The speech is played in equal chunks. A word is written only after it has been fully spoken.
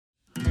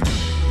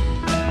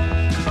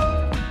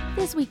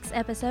This week's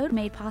episode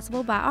made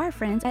possible by our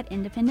friends at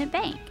Independent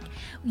Bank.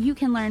 You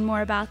can learn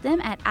more about them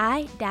at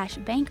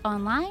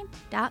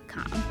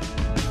i-bankonline.com.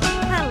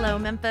 Hello,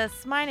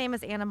 Memphis. My name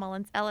is Anna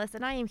Mullins Ellis,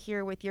 and I am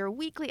here with your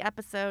weekly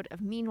episode of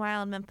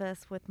Meanwhile in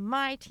Memphis with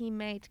my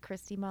teammate,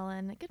 Christy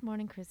Mullen. Good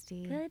morning,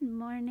 Christy. Good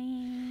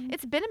morning.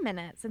 It's been a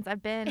minute since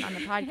I've been on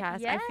the podcast.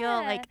 Yeah. I feel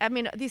like,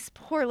 these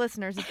poor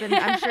listeners have been,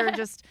 I'm sure,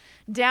 just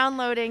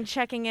downloading,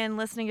 checking in,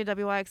 listening to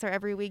WYXR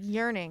every week,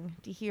 yearning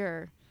to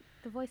hear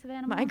The voice of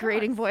Anna my Mullins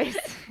grating Ellis. voice.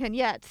 And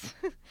yet,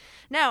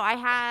 no, I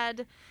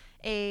had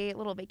a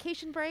little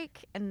vacation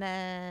break, and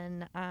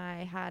then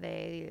I had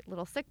a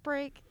little sick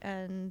break,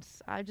 and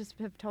I just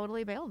have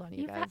totally bailed on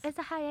you guys. It's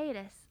a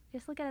hiatus.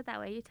 Just look at it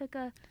that way. You took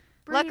a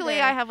Luckily,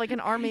 breather. I have like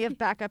an army of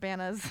backup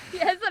Annas.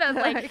 Yeah, that's what I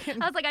was like.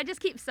 can- I was like, I just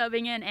keep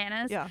subbing in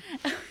Anna's. Yeah.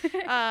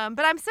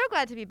 But I'm so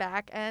glad to be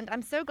back, and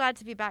I'm so glad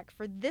to be back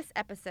for this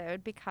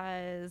episode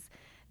because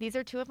these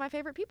are two of my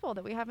favorite people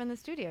that we have in the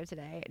studio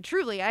today.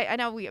 Truly, I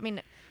know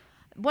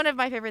one of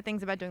my favorite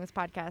things about doing this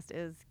podcast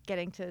is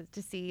getting to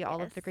see all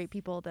of the great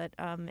people that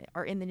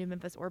are in the New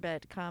Memphis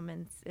orbit come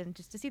and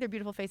just to see their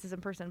beautiful faces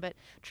in person. But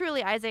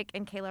truly, Isaac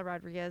and Kayla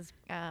Rodriguez,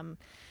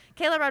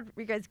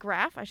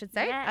 Graff, I should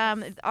say,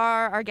 Yes.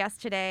 are our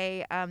guests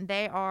today.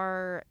 They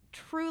are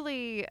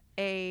truly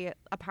a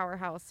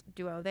powerhouse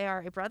duo. They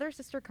are a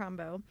brother-sister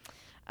combo.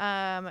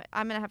 I'm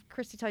going to have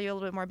Christy tell you a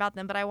little bit more about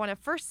them, but I want to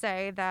first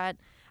say that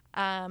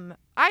both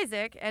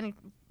Isaac and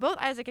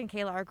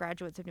Kayla are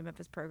graduates of New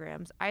Memphis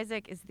programs.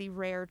 Isaac is the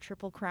rare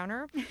triple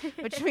crowner,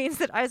 which means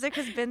that Isaac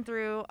has been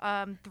through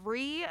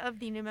 3 of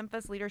the New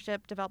Memphis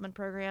leadership development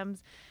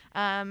programs.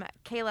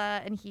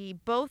 Kayla and he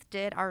both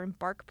did our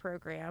Embark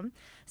program.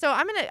 So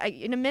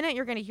in a minute,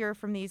 you're going to hear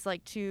from these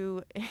like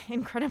 2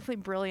 incredibly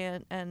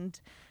brilliant and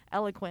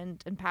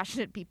eloquent and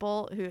passionate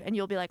people and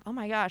you'll be like, oh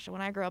my gosh,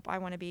 when I grow up, I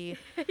want to be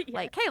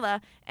like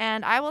Kayla.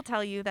 And I will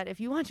tell you that if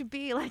you want to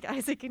be like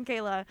Isaac and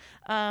Kayla,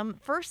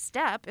 first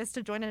step is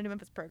to join a New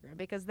Memphis program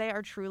because they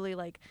are truly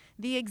like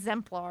the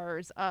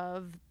exemplars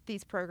of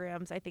these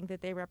programs. I think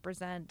that they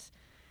represent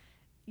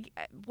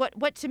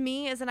what to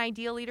me is an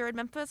ideal leader in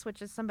Memphis,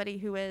 which is somebody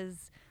who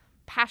is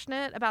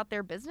passionate about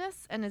their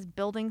business and is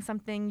building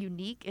something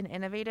unique and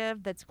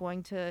innovative that's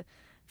going to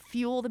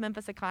fuel the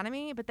Memphis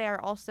economy, but they are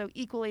also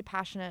equally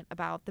passionate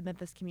about the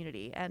Memphis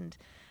community and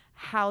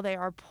how they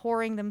are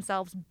pouring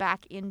themselves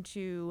back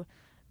into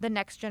the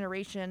next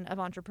generation of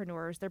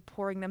entrepreneurs. They're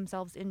pouring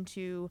themselves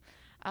into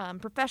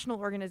professional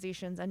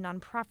organizations and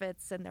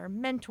nonprofits, and they're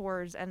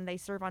mentors, and they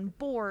serve on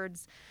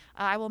boards.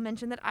 I will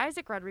mention that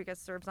Isaac Rodriguez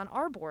serves on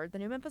our board, the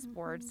New Memphis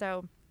board.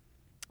 So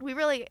we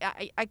really,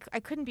 I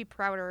couldn't be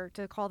prouder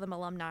to call them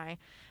alumni.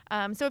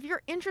 So if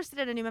you're interested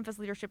in a New Memphis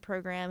leadership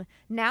program,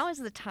 now is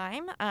the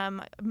time.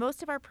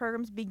 Most of our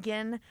programs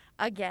begin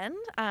again.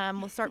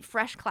 We'll start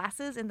fresh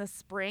classes in the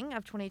spring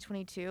of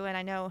 2022. And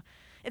I know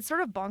it's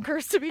sort of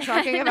bonkers to be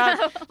talking about,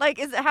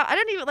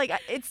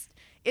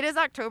 it is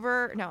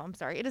October. No, I'm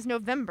sorry. It is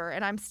November,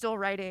 and I'm still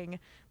writing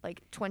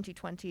like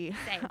 2020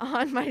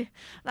 on my.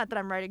 Not that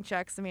I'm writing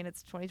checks. I mean,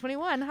 it's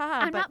 2021.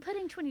 I'm not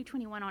putting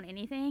 2021 on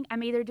anything.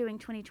 I'm either doing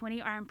 2020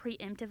 or I'm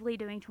preemptively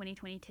doing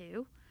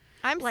 2022.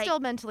 I'm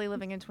still mentally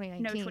living in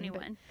 2019. No,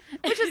 21.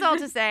 Which is all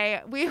to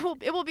say,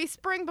 it will be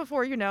spring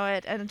before you know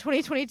it, and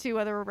 2022,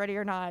 whether we're ready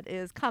or not,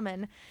 is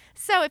coming.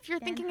 So if you're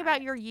thinking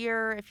about your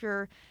year, if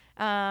you're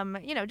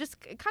just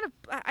kind of,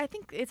 I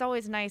think it's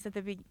always nice at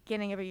the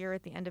beginning of a year,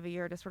 at the end of a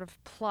year, to sort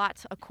of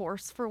plot a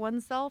course for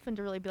oneself and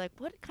to really be like,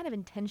 what kind of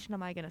intention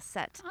am I going to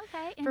set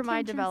for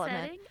my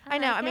development? Setting. I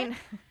know. I mean,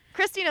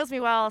 Christy knows me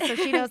well, so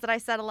she knows that I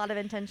set a lot of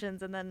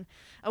intentions, and then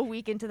a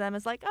week into them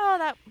is like,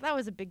 oh, that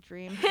was a big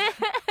dream.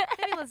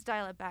 Maybe let's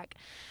dial it back.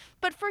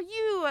 But for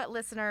you,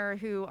 listener,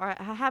 who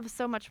have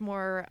so much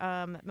more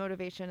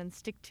motivation and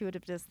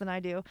stick-to-itiveness than I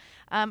do,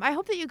 I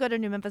hope that you go to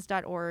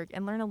newmemphis.org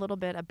and learn a little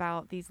bit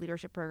about these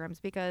leadership programs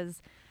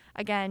because,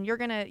 again, you're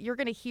gonna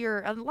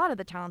hear a lot of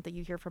the talent that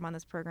you hear from on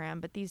this program,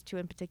 but these 2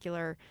 in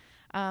particular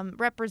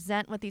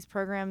represent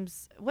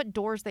what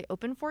doors they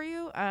open for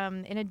you.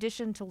 In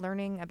addition to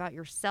learning about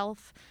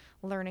yourself,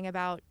 learning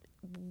about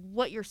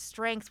what your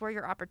strengths, where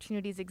your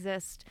opportunities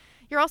exist,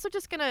 you're also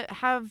just gonna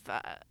have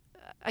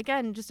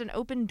again, just an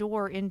open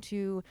door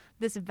into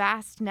this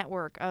vast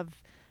network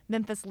of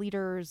Memphis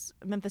leaders,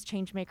 Memphis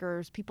change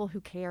makers, people who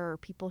care,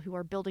 people who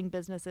are building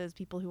businesses,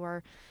 people who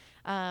are,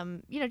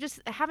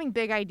 just having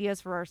big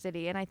ideas for our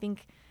city. And I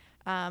think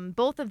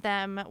both of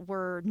them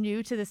were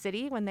new to the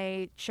city when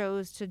they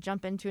chose to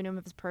jump into a New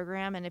Memphis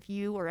program. And if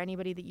you or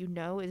anybody that you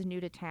know is new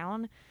to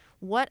town,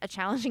 what a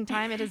challenging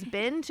time it has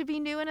been to be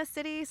new in a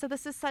city. So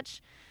this is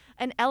such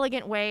an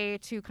elegant way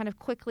to kind of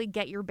quickly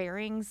get your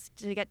bearings,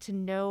 to get to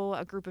know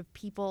a group of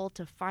people,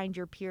 to find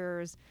your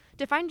peers,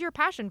 to find your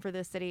passion for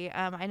this city.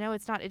 I know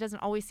it doesn't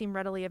always seem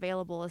readily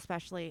available,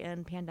 especially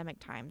in pandemic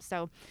times.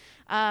 So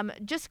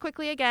just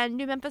quickly again,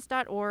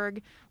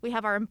 newmemphis.org. We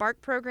have our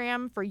Embark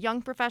program for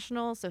young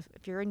professionals. So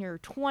if you're in your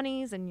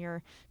 20s and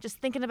you're just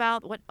thinking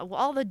about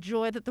all the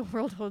joy that the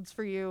world holds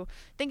for you,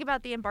 think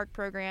about the Embark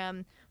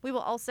program. We will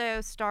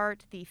also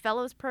start the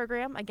Fellows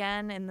program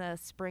again in the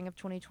spring of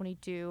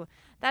 2022.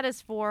 That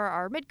is for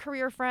our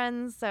mid-career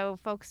friends, so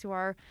folks who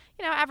are,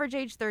 average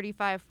age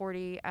 35,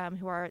 40,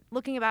 who are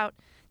thinking about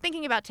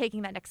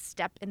taking that next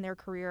step in their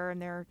career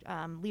and their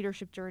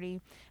leadership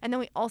journey. And then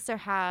we also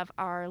have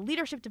our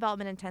Leadership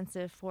Development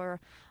Intensive for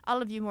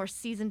all of you more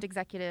seasoned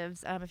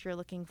executives. If you're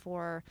looking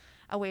for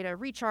a way to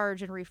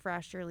recharge and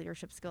refresh your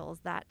leadership skills,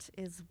 that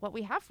is what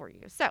we have for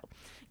you. So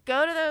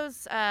go to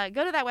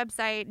that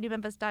website,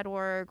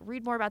 newmemphis.org,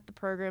 read more about the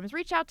programs,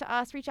 reach out to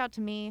us, reach out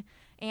to me,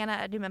 Anna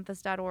at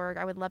newmemphis.org.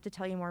 I would love to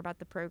tell you more about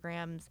the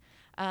programs.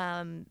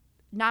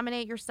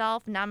 Nominate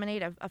yourself,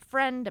 nominate a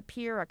friend, a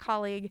peer, a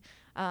colleague.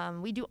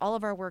 We do all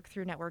of our work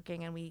through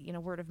networking and we,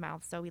 word of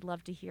mouth. So we'd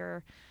love to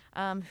hear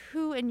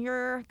who in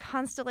your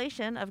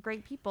constellation of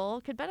great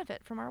people could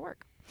benefit from our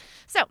work.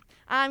 So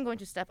I'm going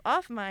to step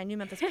off my New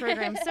Memphis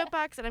program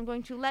soapbox and I'm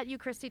going to let you,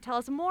 Christy, tell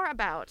us more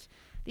about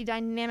the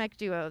dynamic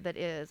duo that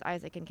is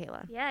Isaac and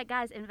Kayla. Yeah,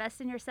 guys, invest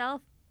in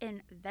yourself.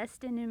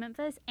 Invest in New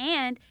Memphis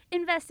and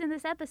invest in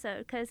this episode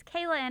because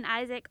Kayla and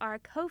Isaac are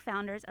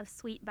co-founders of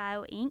Sweet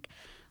Bio Inc.,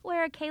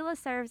 where Kayla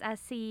serves as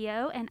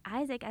CEO and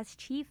Isaac as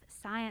Chief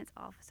Science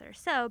Officer.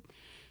 So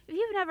if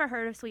you've never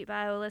heard of Sweet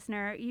Bio,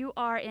 listener, you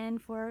are in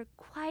for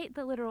quite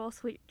the literal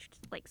sweet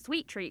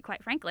treat,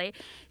 quite frankly,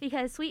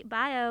 because Sweet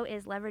Bio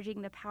is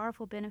leveraging the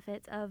powerful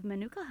benefits of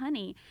Manuka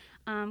honey,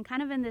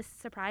 kind of in this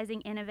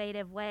surprising,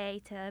 innovative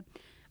way to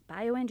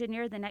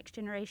bioengineer the next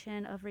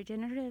generation of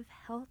regenerative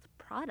health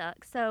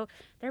products. So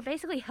they're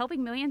basically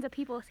helping millions of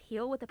people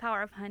heal with the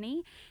power of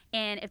honey.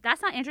 And if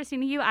that's not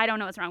interesting to you, I don't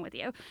know what's wrong with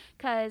you,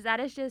 because that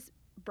is just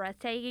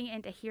breathtaking.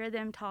 And to hear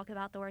them talk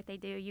about the work they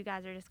do, you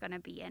guys are just going to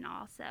be in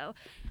awe. So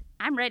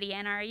I'm ready,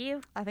 Anna. Are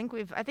you? I think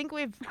we've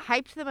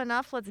hyped them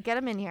enough. Let's get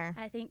them in here.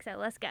 I think so.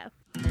 Let's go.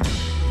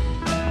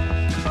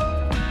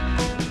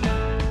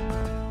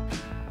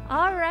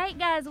 All right,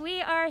 guys,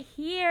 we are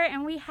here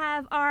and we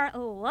have our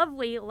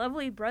lovely,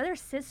 lovely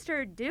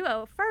brother-sister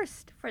duo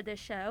first for this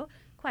show,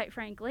 quite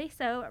frankly.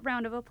 So a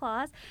round of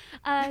applause.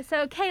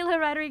 So Kayla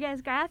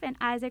Rodriguez-Graff and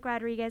Isaac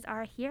Rodriguez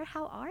are here.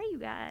 How are you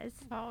guys?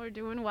 Oh, we're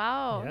doing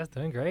well. Yes,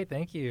 doing great.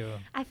 Thank you.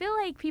 I feel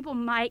like people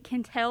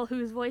can tell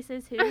whose voice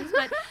is whose,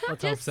 but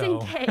just in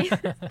case,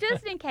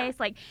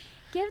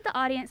 give the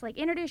audience,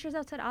 introduce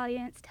yourself to the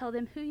audience, tell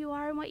them who you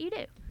are and what you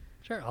do.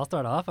 Sure. I'll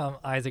start off. I'm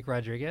Isaac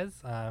Rodriguez.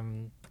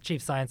 I'm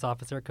Chief Science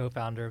Officer,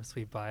 co-founder of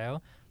Sweet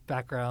Bio.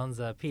 Background's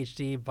a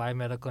PhD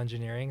biomedical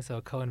engineering,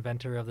 so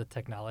co-inventor of the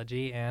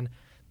technology, and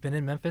been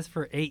in Memphis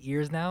for 8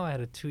 years now. I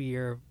had a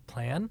 2-year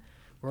plan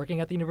working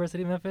at the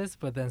University of Memphis,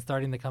 but then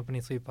starting the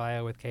company Sweet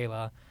Bio with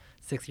Kayla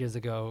 6 years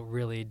ago,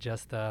 really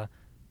just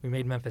we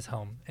made Memphis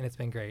home, and it's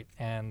been great.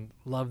 And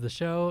love the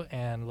show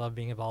and love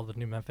being involved with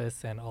New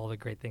Memphis and all the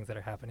great things that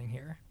are happening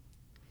here.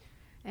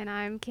 And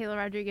I'm Kayla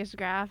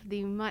Rodriguez-Graff,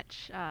 the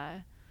much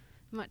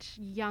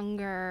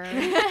younger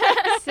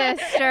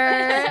sister.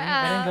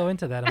 I didn't go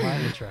into that in my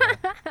intro.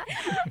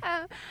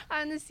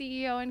 I'm the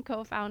CEO and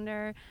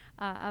co-founder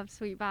of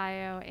Sweet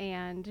Bio,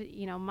 and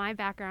my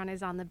background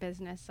is on the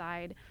business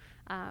side.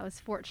 I was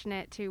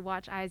fortunate to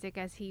watch Isaac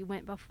as he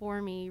went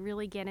before me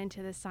really get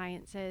into the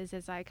sciences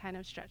as I kind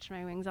of stretched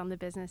my wings on the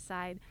business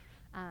side.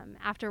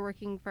 After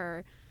working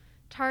for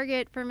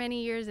Target for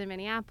many years in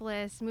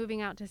Minneapolis,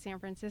 moving out to San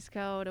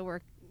Francisco to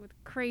work with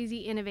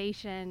crazy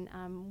innovation,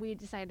 we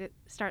decided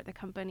to start the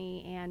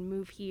company and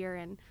move here.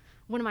 And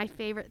one of my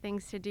favorite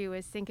things to do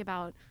is think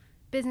about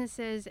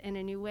businesses in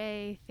a new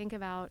way, think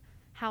about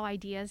how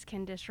ideas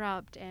can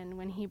disrupt. And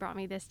when he brought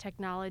me this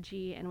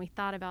technology and we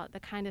thought about the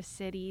kind of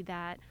city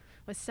that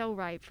was so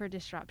ripe for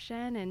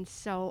disruption and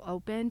so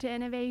open to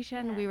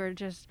innovation, we were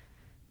just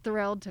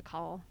thrilled to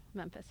call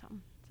Memphis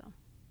home. So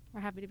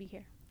we're happy to be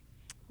here.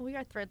 We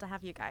are thrilled to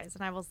have you guys.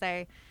 And I will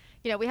say,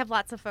 we have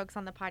lots of folks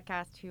on the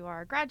podcast who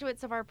are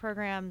graduates of our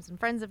programs and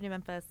friends of New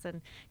Memphis.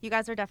 And you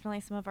guys are definitely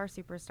some of our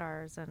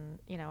superstars. And,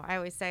 I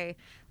always say,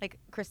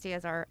 Christy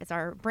is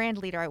our brand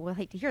leader. I will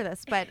hate to hear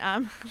this, but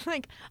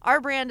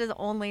our brand is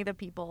only the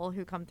people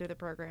who come through the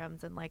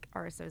programs and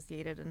are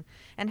associated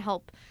and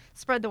help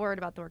spread the word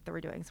about the work that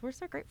we're doing. So we're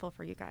so grateful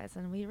for you guys.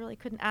 And we really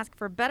couldn't ask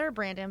for better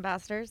brand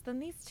ambassadors than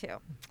these two.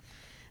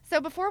 So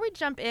before we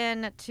jump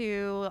in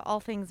to all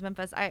things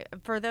Memphis,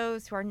 for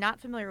those who are not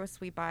familiar with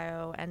Sweet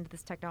Bio and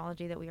this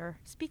technology that we are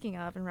speaking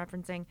of and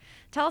referencing,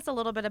 tell us a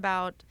little bit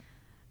about,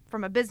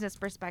 from a business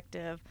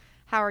perspective,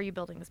 how are you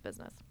building this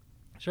business?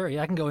 Sure.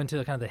 Yeah, I can go into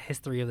kind of the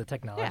history of the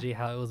technology,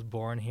 how it was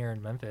born here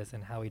in Memphis,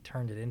 and how we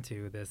turned it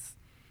into this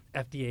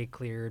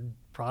FDA-cleared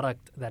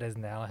product that is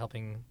now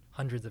helping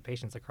hundreds of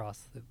patients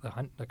across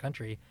the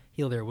country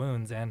heal their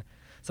wounds. And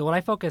so what I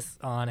focus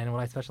on and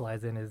what I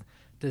specialize in is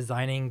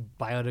designing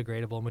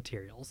biodegradable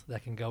materials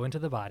that can go into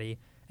the body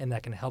and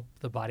that can help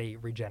the body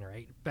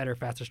regenerate better,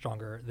 faster,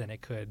 stronger than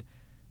it could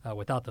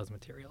without those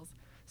materials.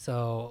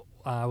 So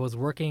I was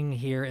working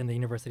here in the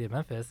University of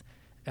Memphis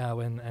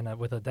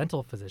with a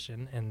dental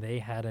physician, and they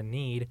had a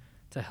need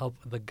to help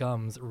the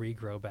gums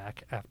regrow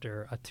back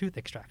after a tooth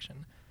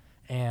extraction.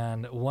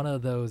 And one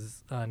of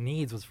those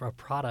needs was for a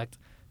product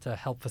to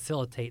help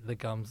facilitate the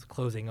gums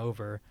closing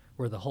over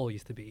where the hole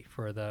used to be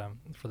for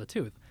the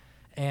tooth.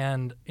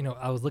 And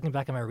I was looking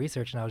back at my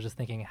research, and I was just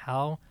thinking,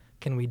 how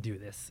can we do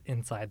this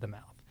inside the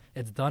mouth?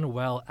 It's done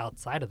well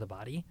outside of the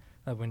body.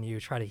 When you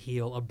try to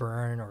heal a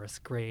burn or a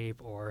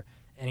scrape or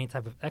any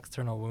type of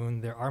external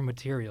wound, there are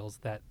materials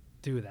that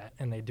do that,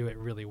 and they do it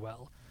really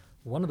well.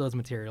 One of those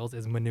materials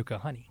is Manuka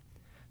honey.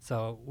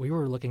 So we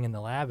were looking in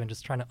the lab and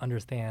just trying to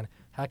understand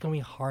how can we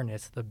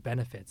harness the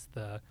benefits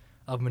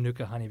of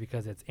Manuka honey,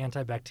 because it's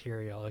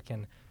antibacterial. It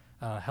can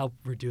help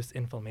reduce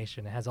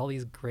inflammation. It has all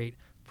these great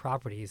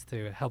properties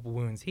to help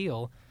wounds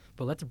heal,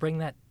 but let's bring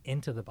that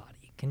into the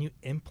body. Can you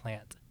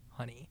implant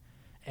honey?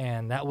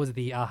 And that was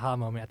the aha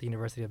moment at the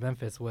University of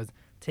Memphis, was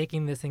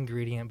taking this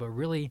ingredient but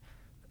really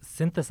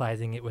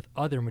synthesizing it with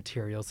other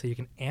materials so you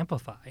can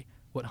amplify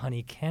what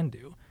honey can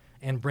do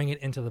and bring it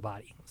into the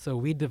body. So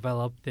we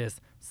developed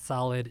this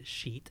solid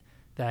sheet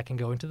that can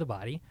go into the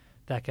body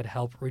that could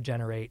help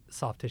regenerate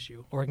soft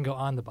tissue, or it can go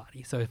on the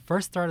body. So it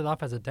first started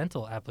off as a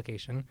dental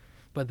application,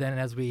 but then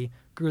as we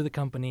grew the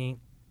company,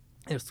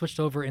 it switched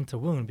over into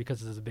wound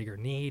because there's a bigger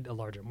need, a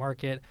larger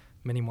market,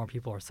 many more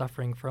people are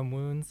suffering from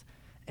wounds.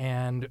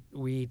 And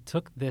we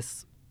took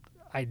this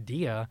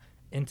idea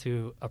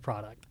into a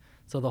product.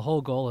 So the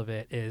whole goal of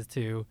it is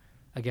to,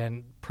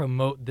 again,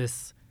 promote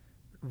this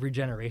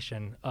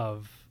regeneration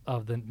of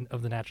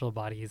the natural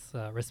body's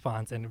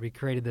response. And we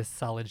created this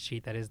solid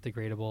sheet that is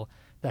degradable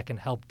that can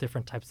help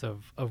different types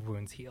of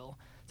wounds heal.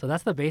 So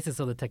that's the basis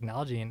of the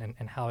technology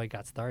and how it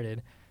got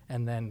started.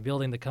 And then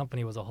building the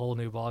company was a whole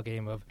new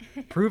ballgame of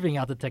proving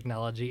out the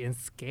technology and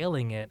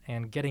scaling it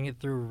and getting it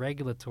through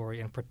regulatory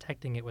and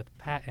protecting it with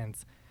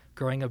patents,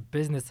 growing a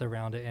business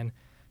around it. And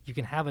you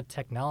can have a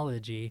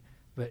technology,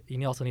 but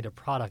you also need a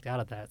product out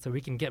of that. So we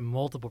can get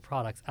multiple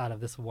products out of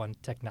this one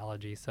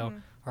technology. So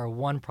our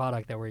one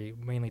product that we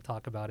mainly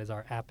talk about is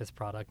our Apis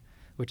product,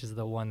 which is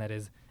the one that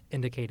is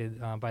indicated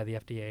by the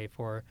FDA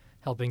for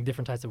helping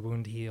different types of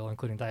wound heal,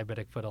 including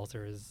diabetic foot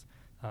ulcers,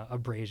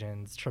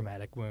 abrasions,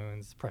 traumatic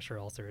wounds, pressure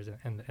ulcers,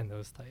 and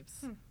those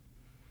types.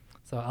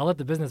 So I'll let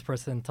the business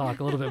person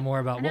talk a little bit more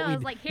about what we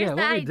did. Here's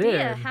the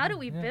idea. How do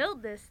we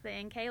build this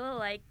thing, Kayla?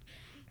 Like,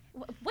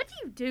 what do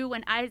you do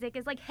when Isaac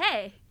is like,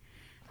 hey,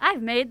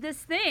 I've made this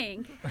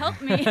thing. Help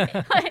me.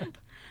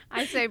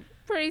 I say,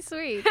 pretty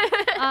sweet.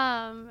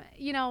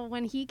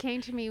 When he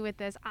came to me with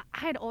this, I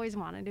had always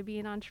wanted to be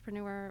an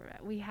entrepreneur.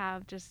 We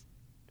have just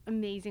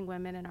amazing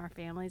women in our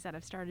families that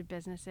have started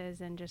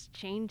businesses and just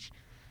changed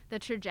the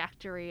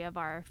trajectory of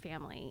our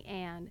family.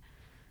 And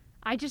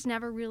I just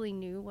never really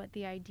knew what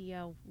the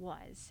idea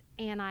was.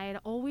 And I had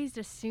always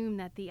assumed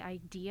that the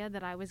idea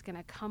that I was going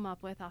to come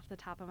up with off the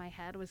top of my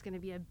head was going to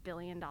be $1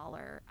 billion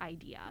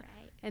idea.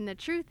 Right. And the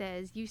truth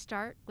is, you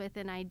start with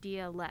an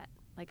idea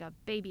like a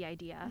baby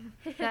idea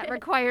that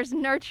requires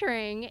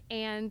nurturing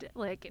and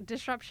like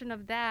disruption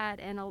of that,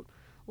 and a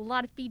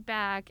lot of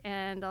feedback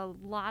and a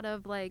lot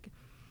of like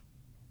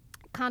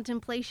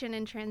contemplation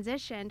and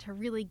transition to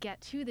really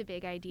get to the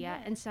big idea.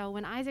 Yeah. And so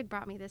when Isaac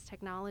brought me this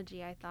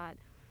technology, I thought,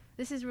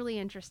 this is really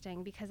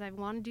interesting because I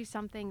want to do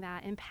something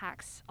that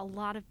impacts a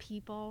lot of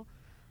people.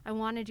 I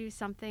want to do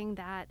something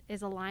that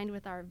is aligned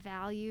with our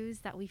values,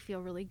 that we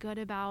feel really good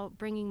about,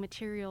 bringing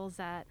materials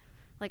that,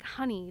 like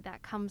honey,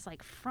 that comes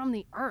like from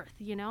the earth,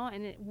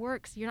 and it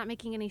works. You're not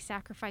making any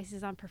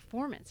sacrifices on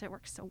performance. It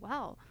works so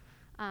well.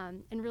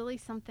 And really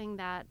something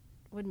that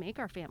would make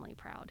our family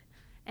proud.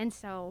 And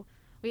so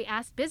we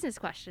asked business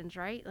questions,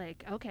 right?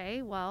 Like,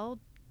 okay, well,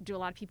 do a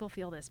lot of people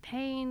feel this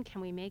pain?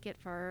 Can we make it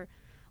for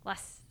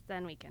less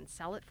than we can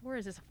sell it for?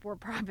 Is this a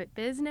for-profit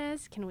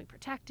business? Can we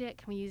protect it?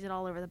 Can we use it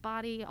all over the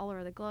body, all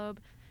over the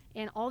globe?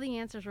 And all the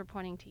answers were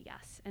pointing to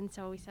yes. And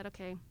so we said,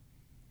 okay,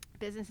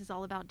 business is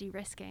all about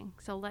de-risking.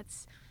 So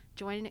let's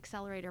join an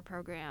accelerator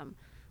program.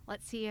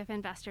 Let's see if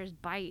investors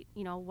bite,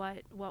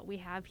 what we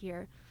have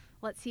here.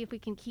 Let's see if we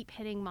can keep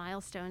hitting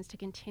milestones to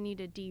continue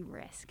to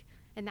de-risk.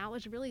 And that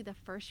was really the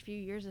first few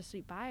years of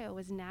Sweet Bio,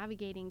 was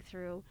navigating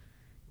through,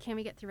 can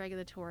we get through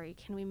regulatory?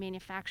 Can we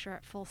manufacture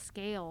at full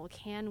scale?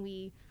 Can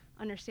we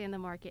understand the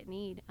market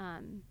need?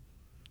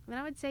 Then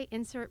I would say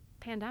insert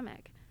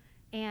pandemic.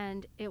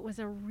 And it was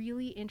a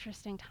really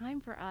interesting time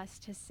for us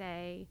to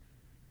say,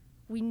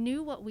 we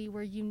knew what we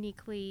were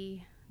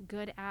uniquely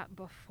good at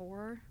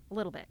before, a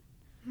little bit.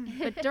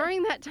 But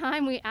during that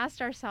time, we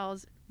asked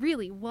ourselves,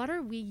 really, what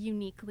are we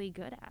uniquely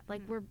good at?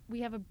 Like,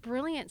 we have a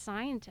brilliant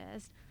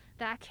scientist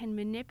that can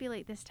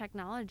manipulate this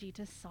technology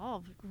to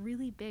solve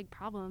really big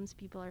problems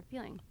people are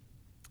feeling.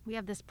 We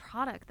have this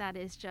product that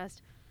is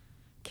just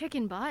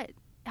kicking butt,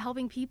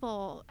 helping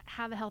people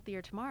have a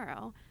healthier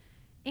tomorrow.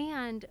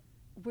 And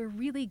we're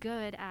really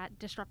good at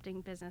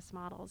disrupting business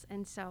models.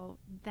 And so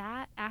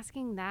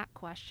asking that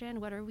question,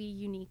 what are we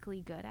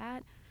uniquely good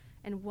at,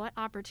 and what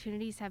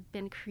opportunities have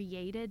been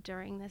created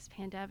during this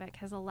pandemic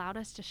has allowed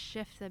us to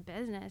shift the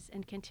business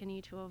and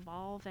continue to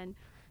evolve. And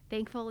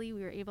thankfully,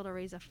 we were able to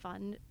raise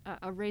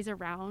a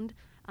round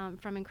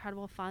from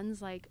incredible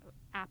funds like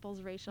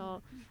Apple's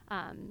racial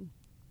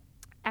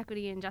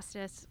equity and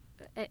justice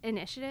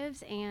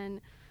initiatives,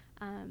 and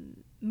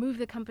move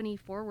the company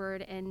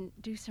forward and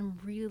do some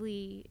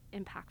really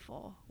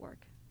impactful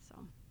work. So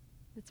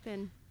it's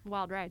been a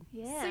wild ride.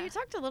 Yeah. So you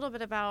talked a little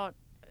bit about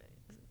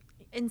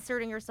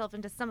inserting yourself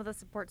into some of the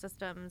support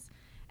systems,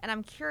 and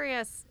I'm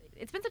curious,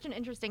 it's been such an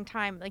interesting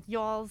time, like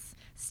y'all's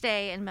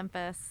stay in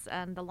Memphis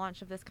and the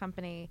launch of this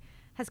company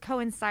has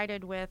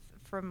coincided with,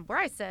 from where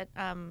I sit,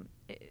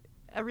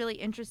 a really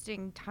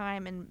interesting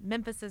time in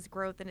Memphis's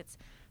growth, and it's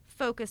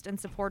focused and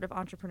supportive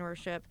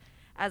entrepreneurship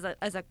as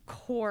a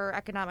core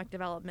economic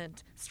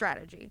development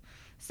strategy.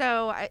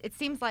 So it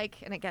seems like,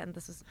 and again,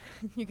 this is,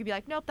 you could be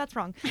like, nope, that's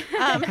wrong.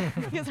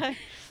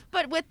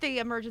 But with the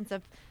emergence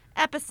of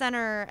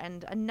Epicenter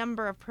and a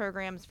number of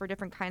programs for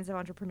different kinds of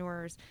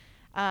entrepreneurs.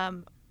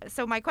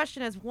 So my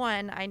question is,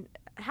 one,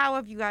 how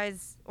have you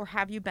guys, or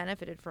have you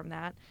benefited from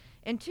that?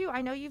 And two,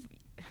 I know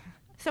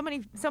so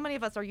many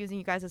of us are using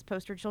you guys as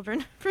poster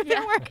children for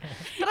their work,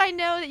 but I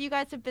know that you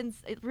guys have been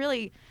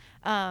really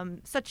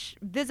such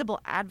visible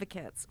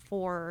advocates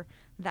for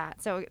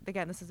that. So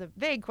again, this is a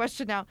vague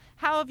question now.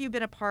 How have you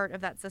been a part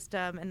of that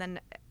system, and then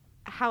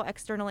how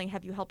externally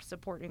have you helped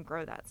support and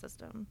grow that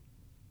system?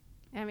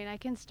 I mean, I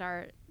can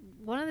start.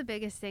 One of the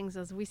biggest things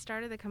is we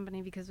started the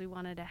company because we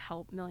wanted to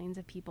help millions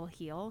of people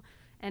heal.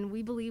 And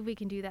we believe we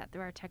can do that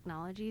through our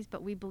technologies,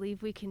 but we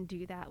believe we can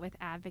do that with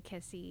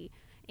advocacy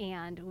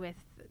and with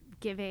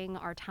giving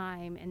our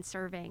time and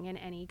serving in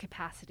any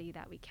capacity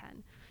that we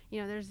can.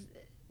 You know, there's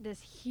this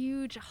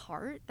huge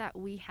heart that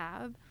we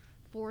have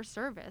for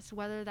service,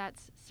 whether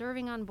that's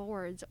serving on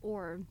boards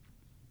or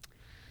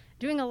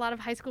doing a lot of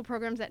high school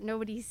programs that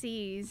nobody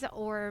sees,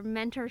 or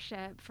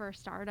mentorship for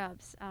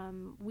startups.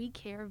 We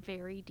care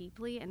very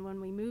deeply, and when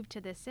we moved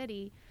to this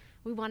city,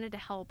 we wanted to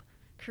help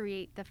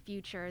create the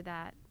future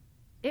that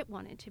it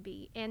wanted to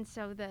be. And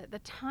so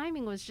the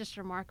timing was just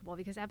remarkable,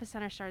 because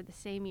Epicenter started the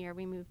same year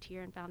we moved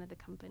here and founded the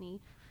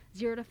company.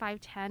 0 to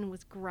 510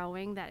 was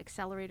growing, that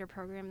accelerator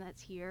program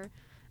that's here.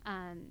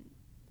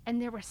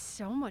 And there was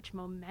so much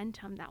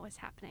momentum that was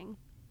happening,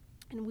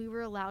 and we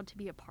were allowed to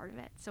be a part of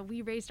it. So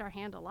we raised our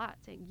hand a lot,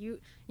 saying, you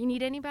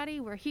need anybody?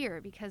 We're here,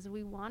 because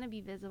we want to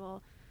be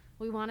visible.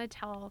 We want to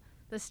tell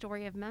the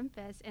story of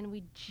Memphis, and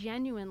we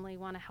genuinely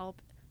want to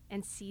help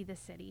and see the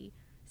city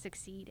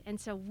succeed. And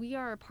so we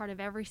are a part of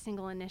every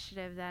single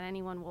initiative that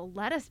anyone will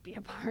let us be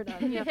a part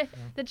of. You know,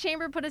 the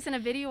chamber put us in a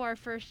video our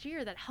first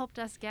year that helped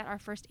us get our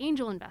first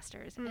angel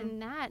investors,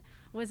 and that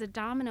was a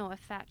domino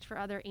effect for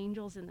other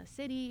angels in the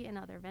city and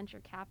other venture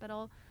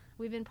capital.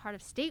 We've been part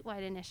of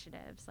statewide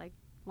initiatives like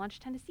Launch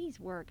Tennessee's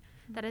work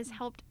that has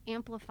helped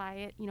amplify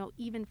it, you know,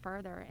 even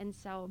further. And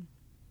so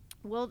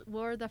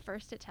we're the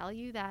first to tell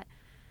you that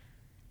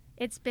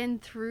it's been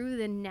through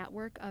the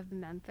network of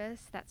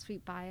Memphis that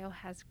Sweet Bio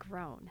has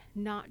grown,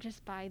 not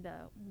just by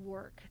the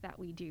work that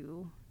we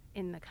do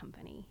in the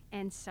company.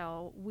 And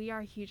so we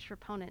are huge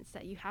proponents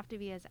that you have to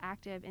be as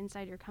active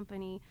inside your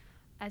company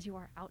as you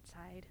are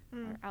outside,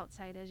 or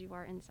outside as you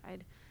are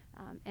inside.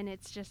 And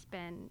it's just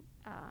been,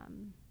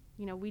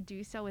 you know, we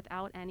do so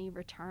without any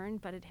return,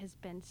 but it has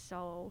been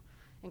so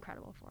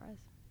incredible for us.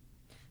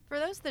 For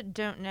those that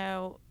don't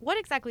know, what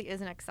exactly is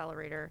an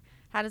accelerator?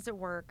 How does it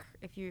work?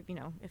 If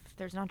if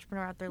there's an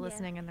entrepreneur out there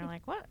listening and they're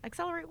like, what?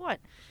 Accelerate what?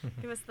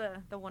 Give us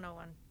the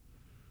 101.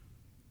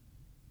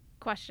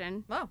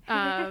 Question.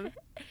 Oh.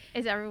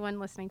 Is everyone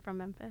listening from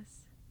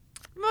Memphis?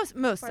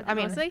 Most. I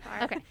mean, mostly?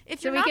 Okay.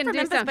 If So you're we not can from do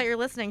Memphis some. but you're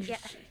listening,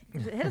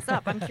 hit us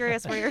up. I'm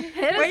curious where you're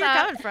Hit where us you're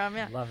up. coming from.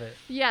 Yeah. Love it.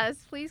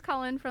 Yes, please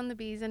call in from the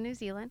bees in New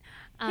Zealand.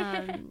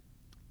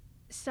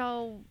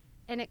 So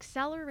an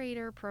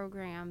accelerator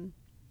program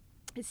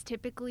is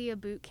typically a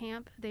boot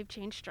camp. They've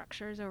changed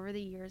structures over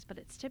the years, but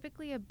it's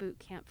typically a boot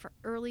camp for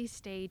early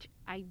stage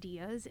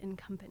ideas in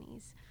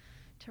companies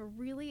to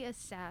really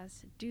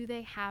assess, do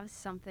they have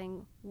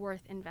something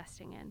worth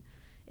investing in?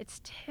 It's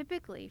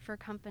typically for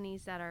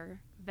companies that are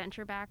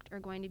venture-backed or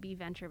going to be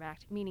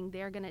venture-backed, meaning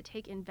they're going to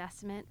take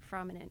investment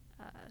from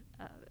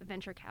a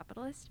venture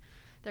capitalist.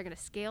 They're going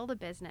to scale the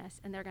business,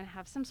 and they're going to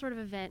have some sort of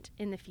event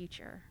in the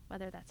future,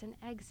 whether that's an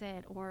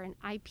exit or an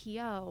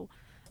IPO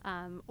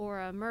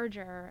or a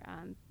merger,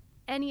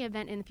 any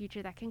event in the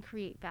future that can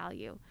create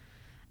value.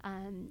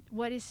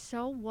 What is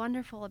so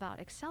wonderful about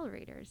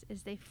accelerators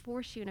is they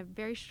force you in a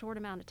very short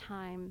amount of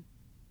time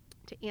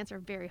to answer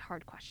very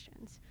hard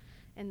questions.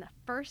 And the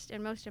first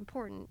and most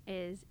important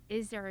is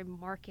there a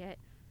market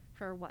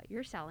for what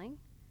you're selling?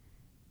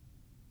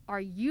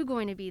 Are you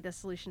going to be the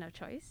solution of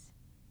choice?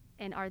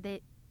 And are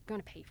they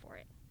going to pay for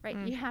it, right?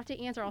 You have to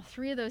answer all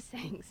three of those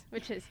things,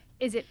 which is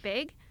it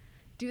big?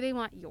 Do they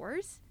want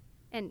yours?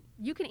 And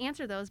you can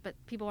answer those, but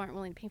people aren't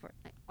willing to pay for it.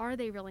 Like, are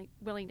they really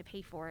willing to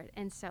pay for it?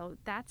 And so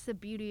that's the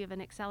beauty of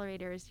an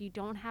accelerator, is you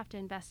don't have to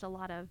invest a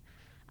lot of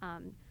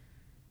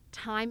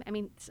time. I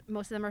mean,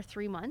 most of them are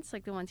 3 months,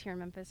 like the ones here in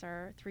Memphis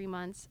are 3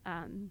 months.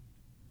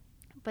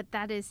 But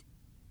that is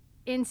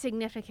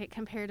insignificant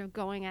compared to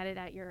going at it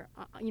at your,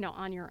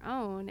 on your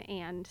own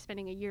and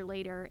spending a year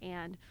later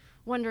and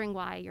wondering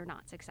why you're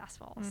not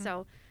successful.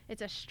 So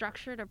it's a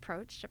structured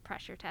approach to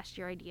pressure test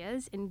your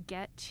ideas and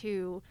get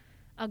to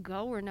a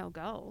go or no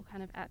go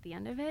kind of at the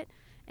end of it.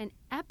 And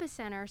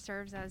Epicenter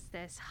serves as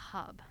this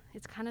hub.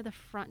 It's kind of the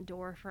front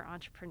door for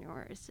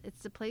entrepreneurs.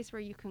 It's the place where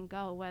you can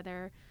go,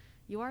 whether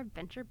you are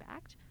venture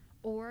backed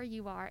or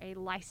you are a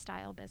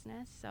lifestyle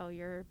business. So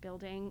you're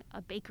building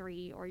a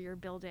bakery or you're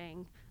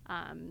building,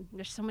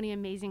 there's so many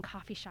amazing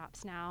coffee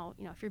shops now.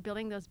 If you're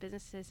building those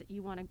businesses that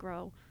you want to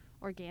grow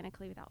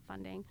organically without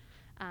funding,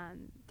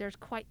 there's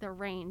quite the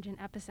range, and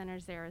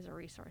Epicenter's there as a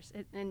resource.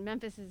 And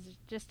Memphis is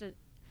just an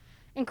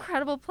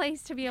incredible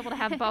place to be able to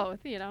have both,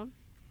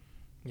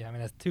 Yeah, I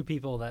mean, as two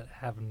people that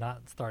have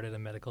not started a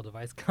medical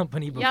device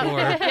company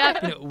before,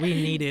 we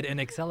needed an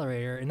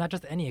accelerator, and not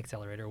just any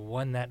accelerator,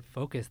 one that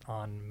focused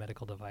on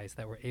medical device,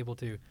 that were able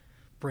to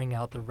bring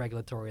out the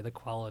regulatory, the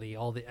quality,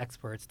 all the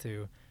experts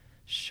to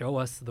show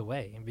us the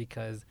way,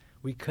 because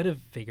we could have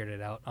figured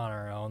it out on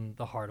our own,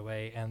 the hard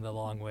way and the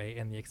long way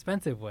and the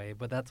expensive way,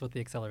 but that's what the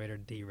accelerator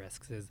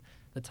de-risks, is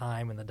the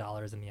time and the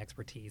dollars and the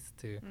expertise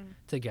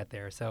to get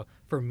there. So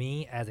for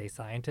me as a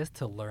scientist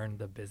to learn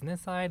the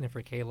business side, and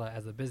for Kayla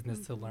as a business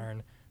to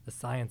learn the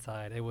science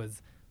side, it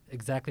was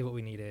exactly what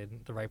we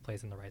needed, the right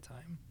place and the right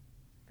time.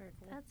 Very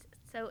cool. That's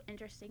so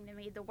interesting to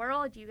me. The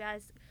world you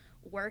guys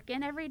work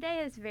in every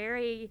day is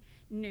very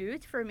new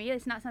for me.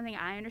 It's not something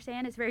I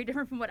understand. It's very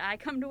different from what I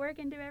come to work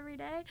and do every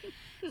day.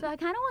 So I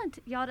kind of want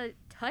y'all to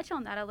touch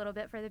on that a little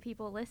bit for the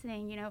people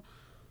listening.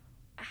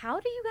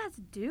 How do you guys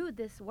do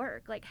this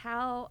work? Like,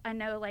 how, I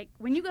know, like,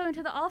 when you go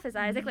into the office,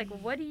 Isaac, like,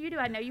 what do you do?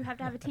 I know you have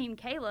to have a team.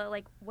 Kayla,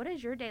 like, what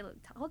does your day look?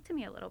 Talk to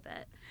me a little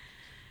bit.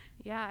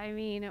 Yeah, I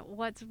mean,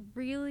 what's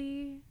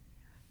really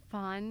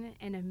fun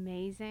and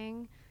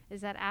amazing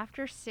is that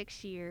after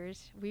 6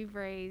 years, we've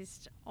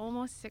raised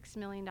almost $6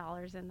 million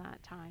in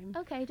that time.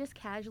 Okay, just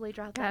casually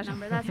drop that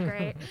number. That's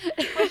great.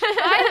 Which,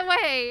 by the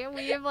way,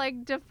 we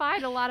have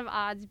defied a lot of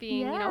odds.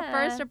 Being,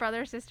 first a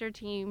brother-sister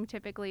team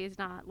typically is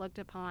not looked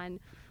upon,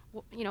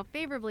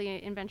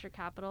 favorably in venture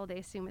capital. They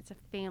assume it's a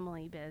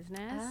family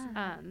business.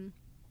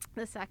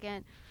 The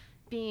second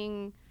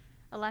being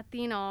a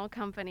Latino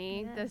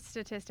company, the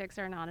statistics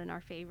are not in our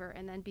favor.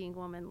 And then being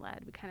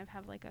woman-led, we kind of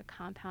have like a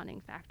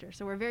compounding factor.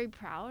 So we're very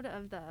proud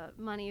of the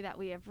money that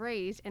we have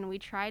raised, and we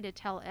try to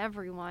tell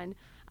everyone,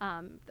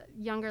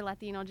 younger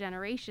Latino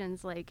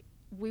generations, like,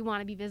 we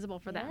want to be visible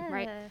for them,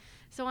 right?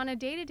 So on a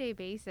day-to-day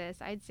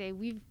basis, I'd say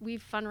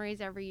we've fundraised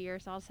every year.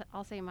 So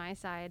I'll say my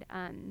side.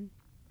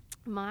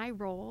 My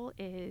role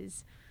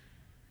is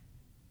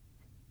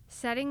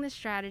setting the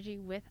strategy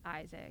with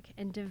Isaac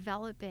and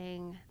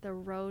developing the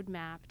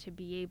roadmap to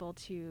be able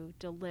to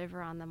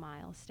deliver on the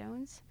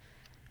milestones.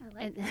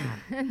 I like that.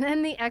 And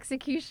then the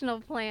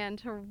executional plan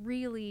to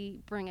really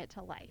bring it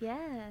to life.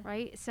 Yeah.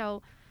 Right?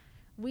 So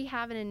we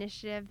have an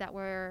initiative that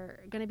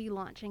we're going to be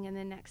launching in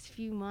the next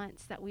few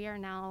months that we are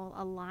now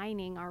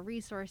aligning our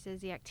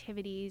resources, the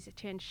activities,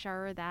 to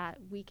ensure that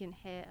we can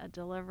hit a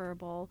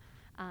deliverable.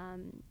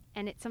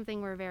 And it's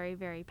something we're very,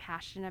 very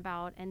passionate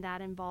about, and that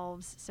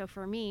involves, so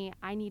for me,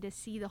 I need to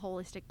see the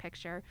holistic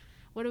picture.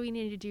 What do we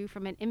need to do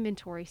from an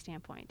inventory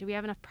standpoint? Do we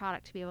have enough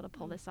product to be able to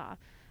pull this off?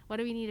 What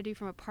do we need to do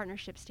from a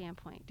partnership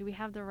standpoint? Do we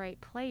have the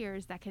right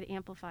players that could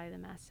amplify the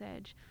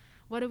message?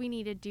 What do we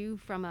need to do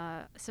from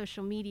a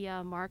social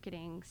media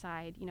marketing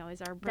side?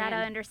 Is our brand... That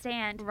I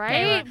understand.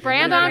 Right?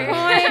 Brand on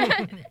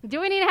point. Do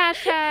we need a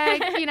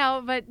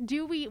hashtag? But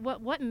do we...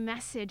 What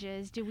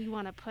messages do we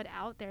want to put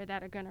out there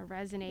that are going to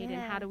resonate,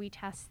 and how do we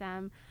test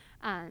them?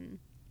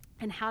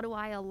 And how do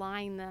I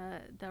align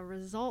the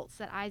results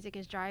that Isaac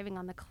is driving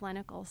on the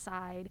clinical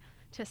side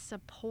to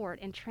support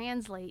and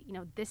translate,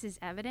 this is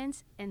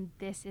evidence and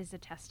this is a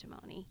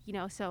testimony.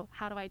 So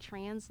how do I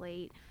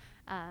translate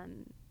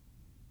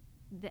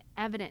the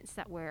evidence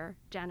that we're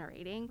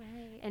generating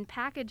and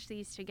package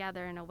these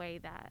together in a way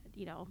that,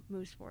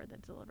 moves forward the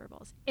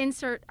deliverables.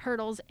 Insert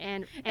hurdles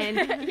and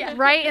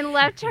right and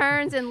left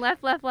turns and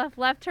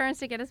left turns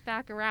to get us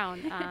back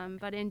around.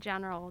 But in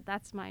general,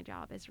 that's my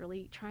job, is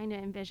really trying to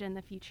envision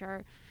the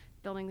future,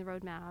 building the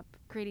roadmap,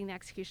 creating the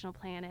executional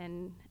plan,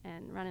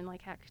 and running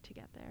like heck to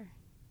get there.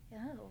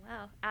 Oh,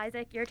 wow.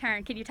 Isaac, your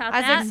turn. Can you top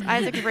that?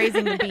 Isaac's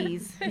raising the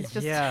bees. He's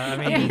just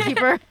a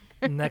beekeeper.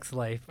 Next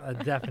life,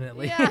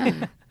 definitely.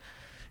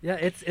 Yeah,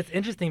 it's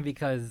interesting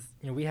because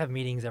we have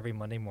meetings every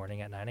Monday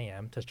morning at 9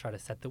 a.m. to try to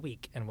set the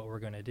week and what we're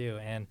going to do,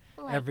 and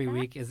every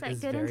week is very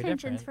different. Good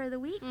intentions for the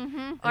week,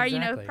 or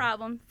exactly.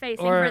 Problem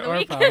facing for the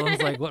week, or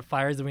problems like what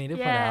fires do we need to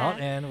put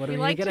out, and what do we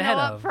need to get ahead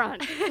of.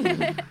 Front.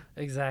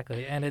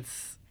 Exactly, and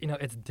it's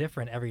it's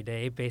different every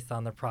day based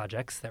on the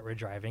projects that we're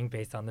driving,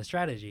 based on the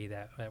strategy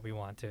that we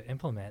want to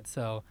implement.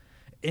 So,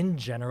 in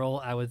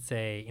general, I would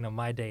say,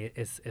 my day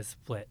is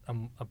split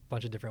a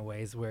bunch of different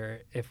ways,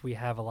 where if we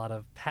have a lot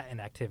of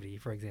patent activity,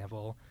 for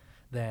example,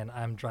 then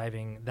I'm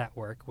driving that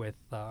work with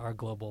our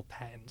global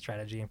patent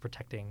strategy and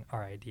protecting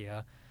our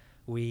idea.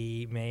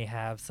 We may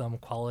have some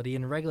quality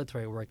and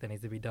regulatory work that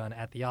needs to be done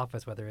at the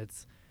office, whether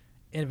it's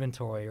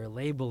inventory or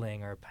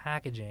labeling or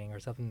packaging or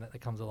something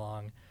that comes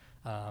along.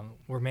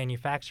 We're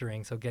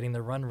manufacturing, so getting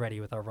the run ready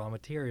with our raw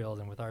materials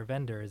and with our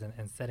vendors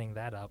and setting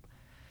that up.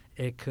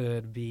 It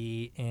could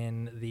be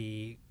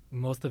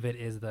most of it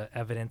is the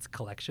evidence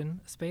collection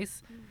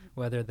space,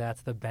 whether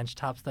that's the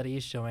benchtop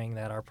studies showing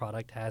that our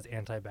product has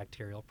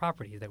antibacterial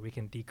properties, that we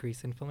can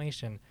decrease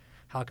inflammation.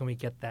 How can we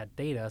get that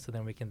data so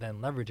then we can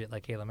then leverage it,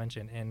 like Kayla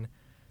mentioned, in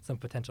some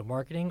potential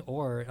marketing,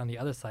 or on the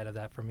other side of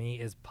that for me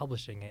is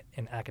publishing it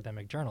in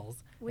academic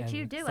journals. Which and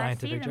you do. I see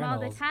scientific them all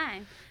the journals.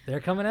 time. They're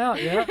coming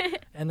out, yeah.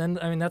 And then,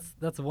 I mean,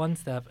 that's one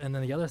step. And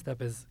then the other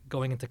step is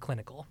going into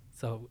clinical.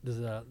 So there's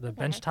the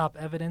benchtop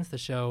evidence to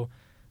show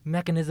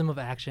mechanism of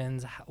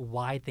actions,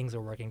 why things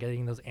are working,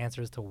 getting those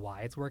answers to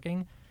why it's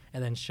working,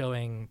 and then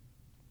showing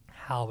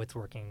how it's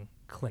working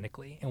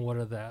clinically and what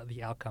are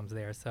the outcomes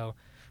there. So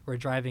we're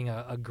driving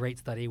a great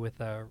study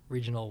with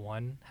Regional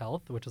One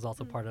Health, which is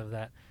also part of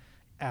that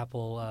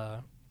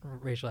Apple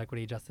Racial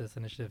Equity Justice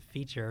Initiative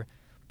feature,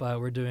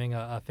 but we're doing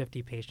a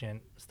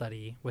 50-patient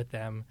study with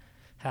them,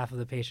 half of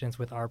the patients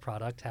with our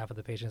product, half of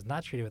the patients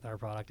not treated with our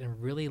product,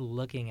 and really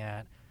looking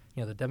at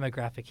the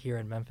demographic here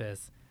in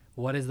Memphis.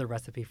 What is the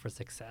recipe for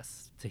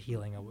success to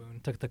healing a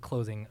wound, to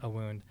closing a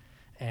wound?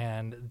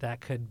 And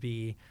that could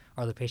be,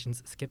 are the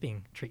patients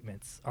skipping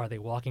treatments? Are they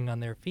walking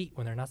on their feet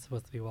when they're not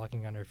supposed to be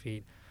walking on their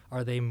feet?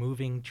 Are they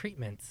moving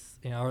treatments?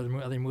 Are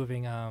they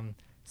moving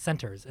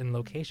centers and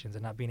locations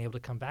and not being able to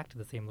come back to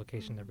the same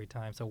location every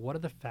time? So what are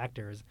the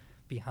factors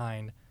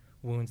behind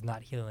wounds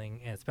not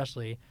healing, and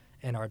especially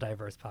in our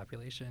diverse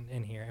population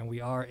in here? And we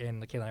are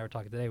in, Kayla and I were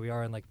talking today, we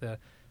are in the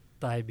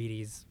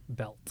diabetes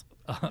belt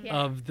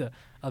of the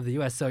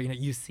U.S. So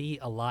you see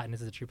a lot, and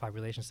this is a true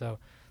population. So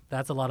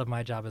that's a lot of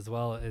my job as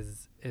well,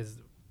 is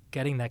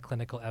getting that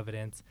clinical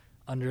evidence,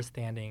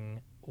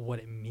 understanding what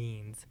it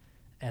means,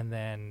 and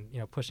then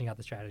pushing out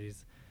the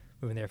strategies,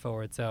 moving there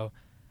forward. So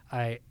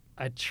I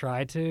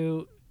try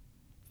to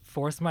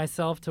force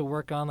myself to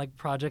work on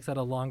projects at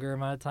a longer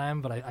amount of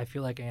time, but I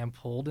feel like I am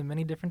pulled in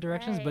many different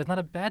directions. But it's not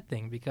a bad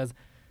thing, because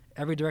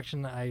every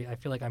direction I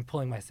feel like I'm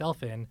pulling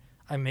myself in,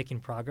 I'm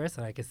making progress,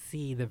 and I can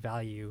see the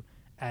value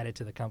added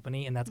to the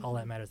company, and that's all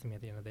that matters to me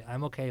at the end of the day.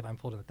 I'm okay if I'm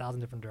pulled in 1,000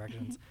 different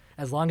directions,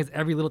 as long as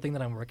every little thing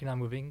that I'm working on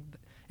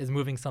is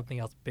moving something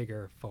else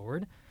bigger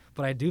forward.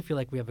 But I do feel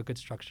like we have a good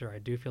structure. I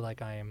do feel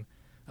like I'm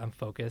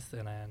focused,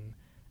 and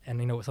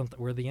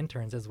we're the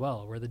interns as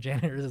well. We're the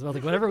janitors as well.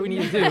 Whatever we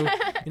need to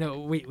do,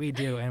 we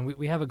do. And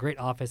we have a great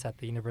office at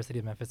the University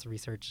of Memphis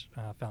Research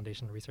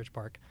Foundation Research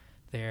Park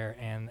there,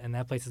 and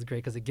that place is great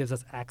because it gives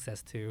us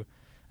access to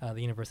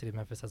the University of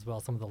Memphis as well,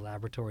 some of the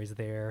laboratories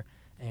there,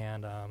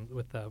 and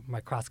with the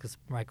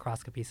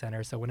microscopy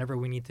center. So whenever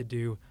we need to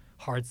do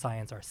hard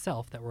science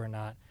ourselves that we're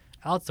not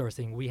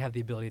outsourcing, we have the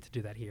ability to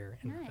do that here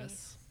in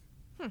Memphis.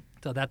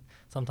 So that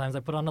sometimes I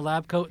put on the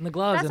lab coat and the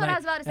gloves, That's what I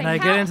was about to say. and I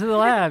get into the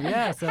lab.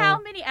 Yeah. So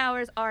how many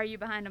hours are you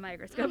behind a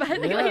microscope? I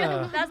think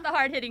that's the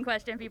hard-hitting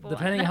question people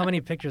depending want to know. on how many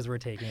pictures we're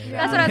taking.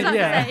 That's what I was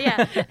about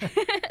to say.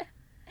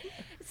 Yeah.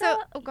 So,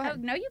 go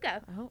ahead. No, you go.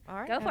 Oh, all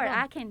right. Go for it. on.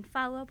 I can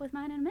follow up with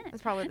mine in a minute.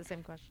 It's probably the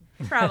same question.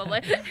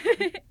 Probably.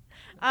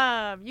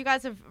 You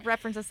guys have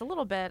referenced this a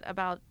little bit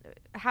about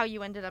how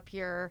you ended up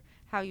here,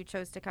 how you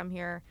chose to come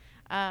here.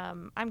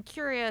 I'm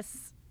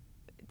curious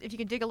if you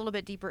could dig a little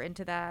bit deeper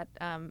into that,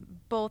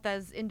 both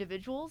as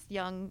individuals,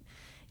 young,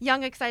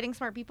 exciting,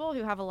 smart people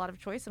who have a lot of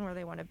choice in where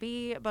they want to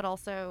be, but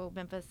also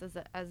Memphis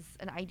as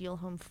an ideal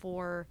home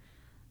for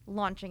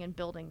launching and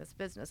building this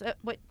business.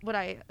 What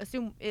I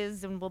assume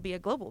is and will be a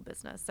global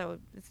business, so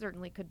it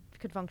certainly could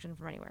function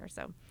from anywhere.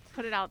 So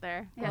Put it out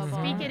there. Yeah, Global.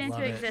 speak it into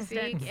Love it.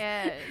 existence. Speak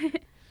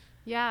it.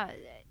 Yeah,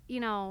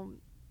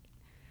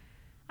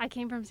 I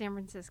came from San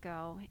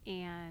Francisco,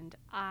 and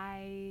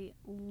I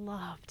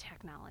love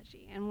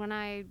technology. And when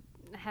I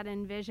had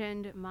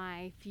envisioned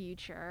my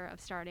future of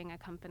starting a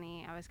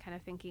company, I was kind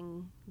of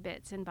thinking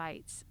bits and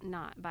bytes,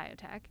 not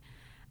biotech.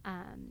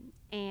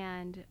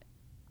 And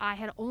I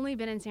had only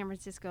been in San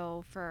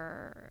Francisco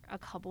for a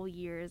couple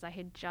years. I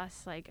had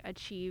just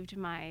achieved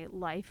my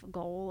life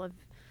goal of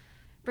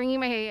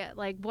bringing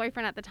my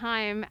boyfriend at the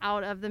time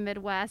out of the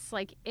Midwest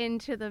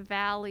into the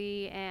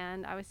Valley,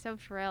 and I was so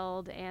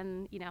thrilled.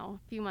 And a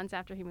few months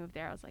after he moved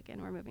there, I was like,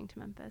 and we're moving to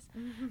Memphis.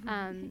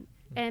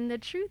 And the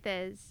truth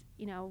is,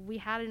 we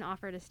had an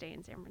offer to stay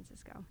in San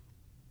Francisco,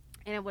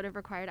 and it would have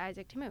required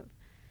Isaac to move.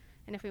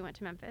 And if we went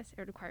to Memphis, it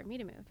would require me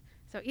to move.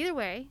 So either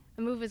way,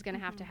 a move was going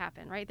to have to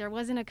happen, right? There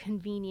wasn't a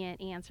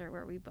convenient answer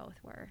where we both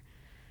were.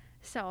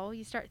 So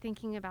you start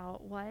thinking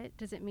about, what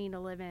does it mean to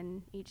live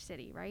in each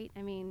city, right?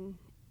 I mean,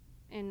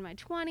 in my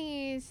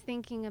 20s,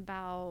 thinking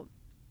about,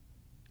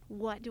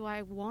 what do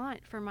I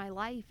want for my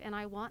life? And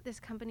I want this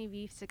company to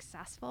be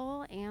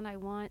successful, and I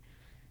want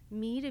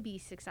me to be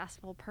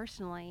successful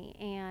personally,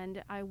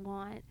 and I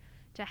want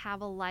to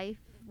have a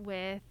life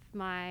with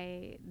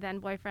my then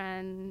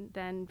boyfriend,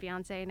 then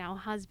fiance, now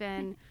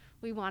husband.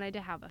 We wanted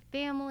to have a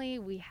family.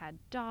 We had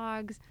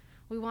dogs.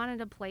 We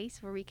wanted a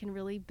place where we can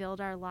really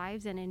build our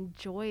lives and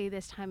enjoy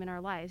this time in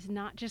our lives,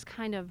 not just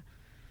kind of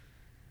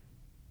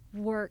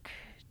work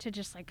to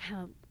just like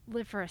kind of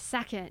live for a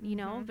second, you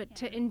know, but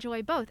to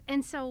enjoy both.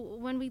 And so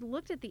when we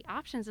looked at the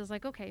options, it was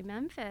like, okay,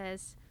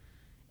 Memphis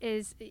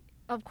is,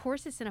 of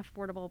course, it's an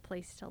affordable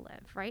place to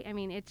live, right? I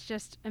mean, it's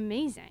just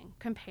amazing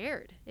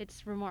compared.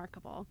 It's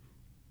remarkable.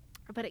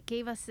 But it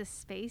gave us this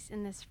space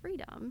and this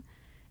freedom.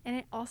 And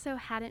it also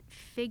hadn't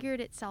figured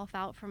itself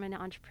out from an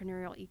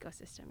entrepreneurial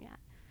ecosystem yet.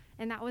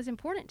 And that was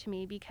important to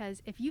me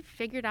because if you've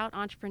figured out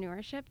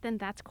entrepreneurship, then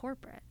that's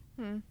corporate.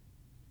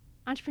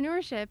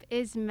 Entrepreneurship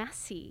is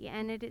messy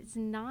and it is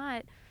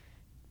not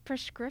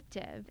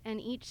prescriptive, and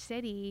each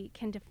city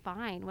can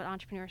define what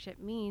entrepreneurship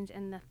means,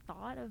 and the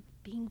thought of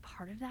being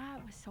part of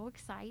that was so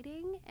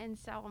exciting. And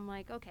so I'm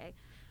like, okay,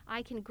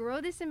 I can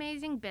grow this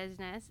amazing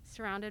business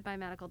surrounded by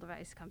medical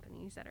device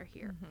companies that are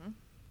here.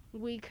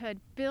 We could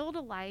build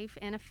a life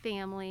and a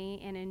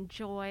family and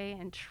enjoy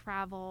and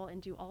travel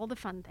and do all the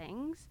fun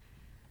things.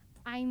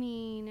 I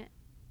mean,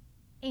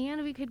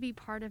 and we could be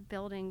part of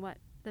building what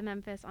the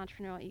Memphis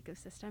entrepreneurial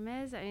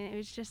ecosystem is. I mean, it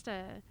was just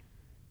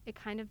it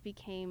kind of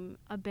became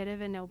a bit of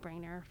a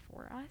no-brainer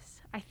for us.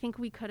 I think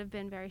we could have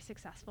been very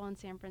successful in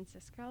San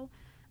Francisco,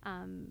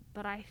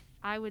 but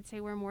I would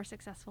say we're more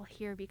successful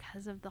here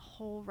because of the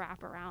whole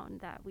wraparound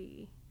that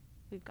we've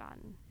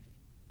gotten,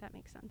 if that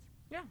makes sense.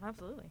 Yeah,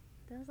 absolutely.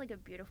 That was like a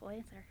beautiful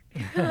answer.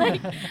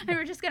 Like, and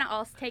we're just going to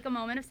all take a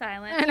moment of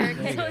silence for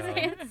Kayla's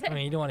answer. I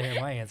mean, you don't want to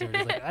hear my answer.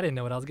 Just like, I didn't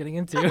know what I was getting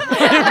into.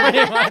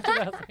 Pretty much. And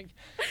I was like,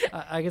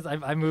 I guess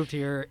I moved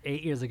here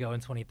 8 years ago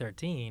in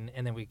 2013,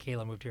 and then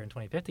Kayla moved here in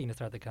 2015 to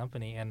start the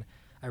company, and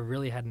I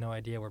really had no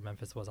idea where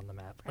Memphis was on the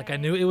map. Like, I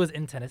knew it was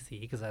in Tennessee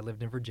because I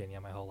lived in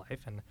Virginia my whole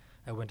life, and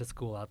I went to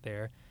school out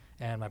there.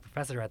 And my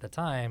professor at the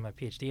time, my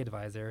PhD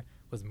advisor,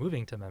 was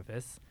moving to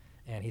Memphis.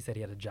 And he said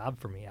he had a job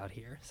for me out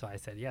here. So I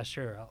said, yeah,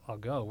 sure, I'll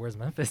go. Where's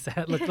Memphis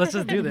at? Let's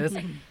just do this.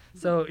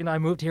 So, I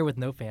moved here with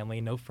no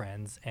family, no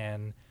friends,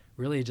 and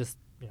really just,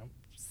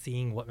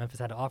 seeing what Memphis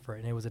had to offer.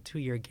 And it was a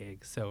 2-year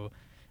gig. So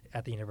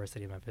at the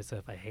University of Memphis. So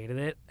if I hated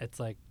it, it's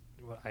like,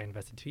 well, I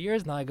invested 2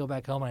 years. Now I go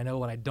back home and I know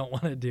what I don't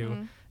want to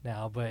do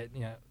now. But,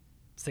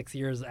 6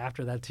 years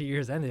after that 2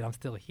 years ended, I'm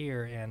still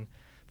here and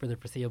for the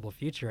foreseeable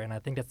future. And I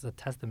think that's a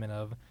testament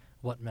of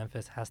what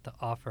Memphis has to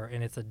offer.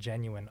 And it's a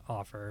genuine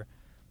offer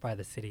by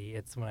the city.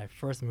 It's when I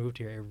first moved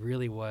here, it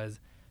really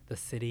was the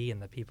city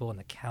and the people and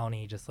the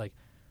county just like,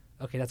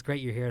 okay, that's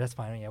great, you're here, that's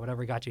fine. Yeah,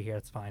 whatever got you here,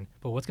 that's fine.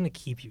 But what's going to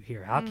keep you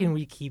here? How can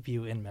we keep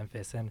you in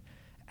Memphis? And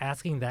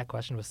asking that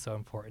question was so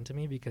important to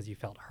me because you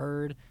felt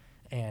heard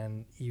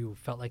and you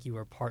felt like you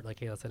were part,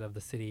 like Kayla said, of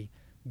the city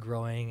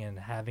growing and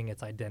having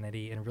its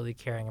identity and really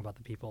caring about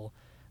the people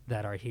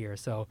that are here.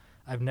 So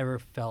I've never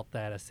felt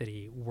that a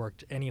city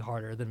worked any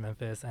harder than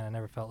Memphis, and I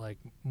never felt like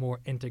more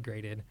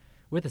integrated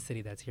with a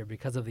city that's here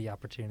because of the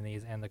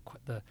opportunities and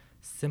the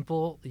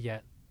simple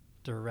yet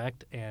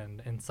direct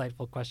and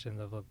insightful questions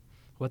of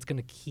what's going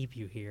to keep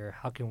you here.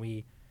 How can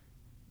we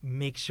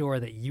make sure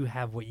that you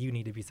have what you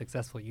need to be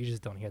successful? You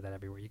just don't hear that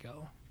everywhere you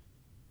go.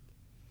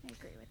 I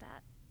agree with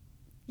that.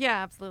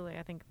 Yeah, absolutely.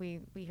 I think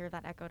we hear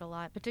that echoed a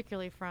lot,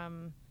 particularly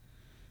from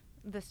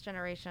this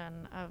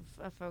generation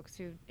of folks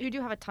who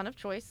do have a ton of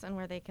choice in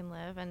where they can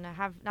live and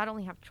have not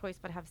only have choice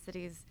but have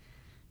cities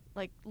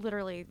like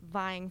literally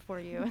vying for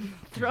you and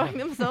throwing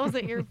themselves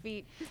at your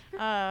feet.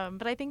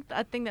 But I think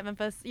a thing that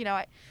Memphis,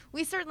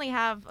 we certainly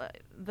have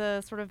the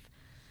sort of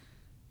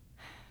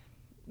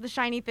the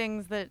shiny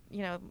things that,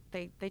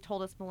 they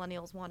told us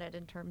millennials wanted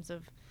in terms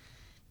of,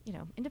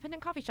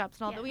 independent coffee shops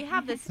and all that. We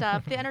have this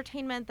stuff, the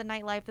entertainment, the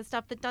nightlife, the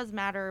stuff that does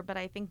matter. But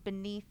I think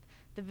beneath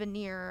the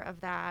veneer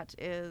of that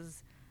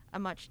is a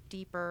much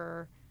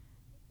deeper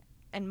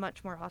and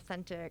much more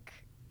authentic,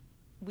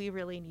 we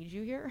really need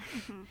you here.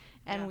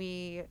 And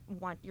we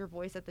want your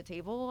voice at the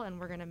table, and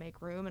we're going to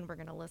make room and we're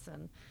going to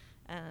listen.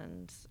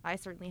 And I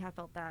certainly have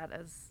felt that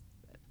as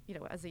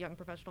a young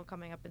professional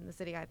coming up in the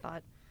city. I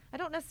thought, I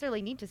don't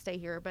necessarily need to stay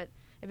here, but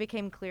it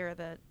became clear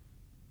that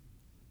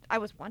I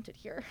was wanted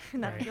here,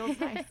 and that feels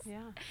nice.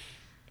 Yeah.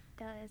 It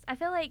does. I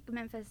feel like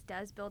Memphis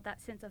does build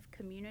that sense of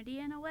community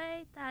in a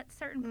way that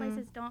certain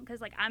places don't,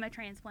 because, I'm a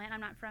transplant.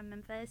 I'm not from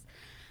Memphis.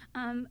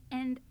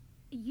 And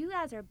you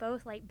guys are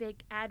both,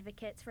 big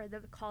advocates for the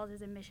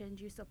causes and missions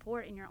you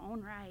support in your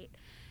own right.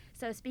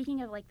 So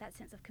speaking of, that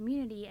sense of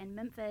community in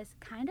Memphis,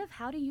 kind of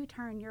how do you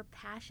turn your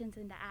passions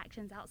into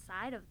actions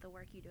outside of the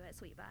work you do at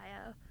Sweet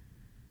Bio?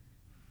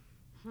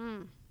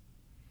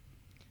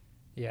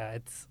 Yeah,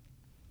 it's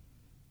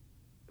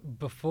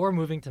before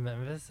moving to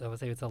Memphis, I would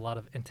say it's a lot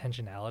of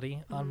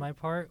intentionality on my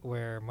part,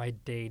 where my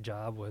day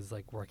job was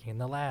working in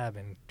the lab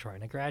and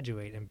trying to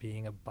graduate and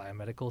being a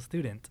biomedical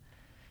student.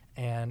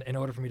 And in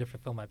order for me to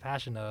fulfill my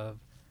passion of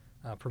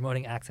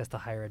promoting access to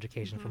higher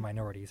education for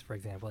minorities, for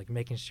example,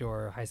 making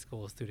sure high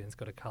school students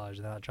go to college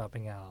and they're not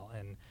dropping out.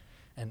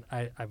 And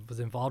I was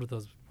involved with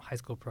those high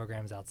school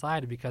programs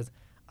outside because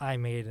I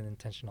made an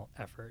intentional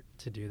effort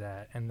to do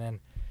that. And then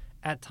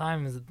at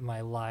times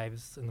my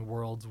lives and the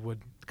worlds would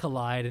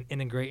collide and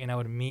integrate, and I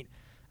would meet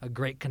a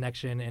great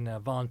connection in a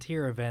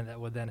volunteer event that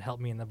would then help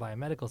me in the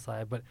biomedical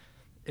side. But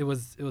it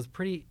was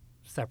pretty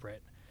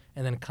separate.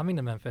 And then coming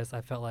to Memphis,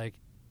 I felt like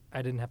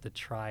I didn't have to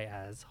try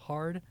as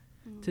hard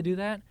to do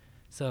that.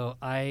 So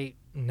I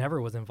never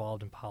was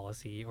involved in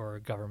policy or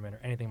government or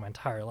anything my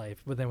entire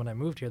life. But then when I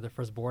moved here, the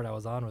first board I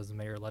was on was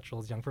Mayor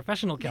Luttrell's Young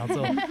Professional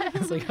Council.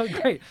 It's like, oh,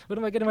 great. What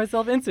am I getting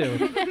myself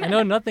into? I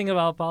know nothing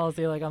about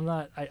policy. Like,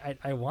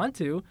 I want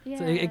to. Yeah.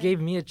 So it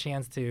gave me a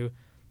chance to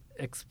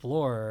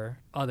explore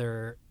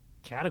other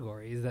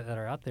categories that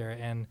are out there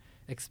and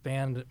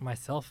expand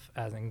myself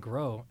and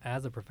grow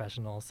as a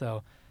professional.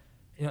 So,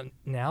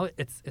 now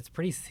it's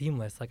pretty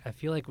seamless. Like, I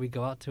feel like we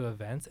go out to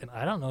events and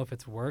I don't know if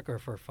it's work or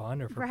for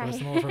fun or for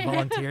personal or for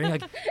volunteering.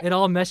 Like, it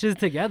all meshes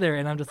together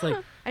and I'm just like,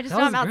 I just that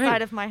know I'm was great.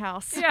 outside of my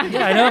house.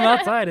 Yeah, I know I'm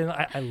outside and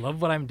I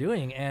love what I'm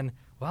doing. And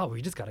wow, we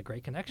just got a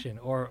great connection.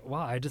 Or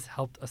wow, I just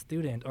helped a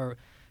student. Or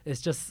it's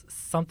just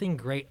something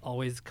great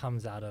always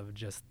comes out of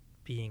just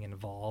being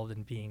involved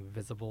and being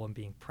visible and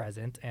being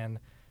present. And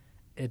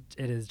it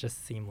is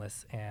just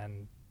seamless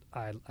and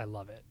I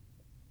love it.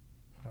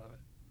 I love it.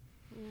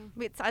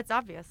 Yeah. It's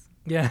obvious.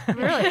 Yeah.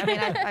 Really. I mean,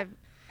 I've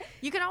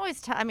you can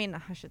always tell. I mean,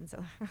 I shouldn't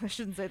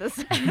say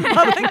this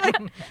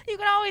publicly. You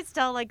can always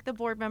tell, like, the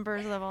board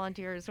members and the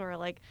volunteers who are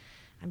like,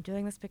 I'm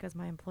doing this because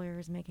my employer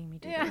is making me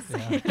do this.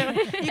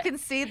 Yeah. You can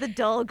see the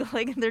dull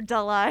glowing in their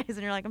dull eyes,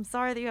 and you're like, I'm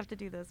sorry that you have to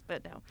do this,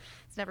 but no,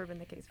 it's never been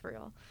the case for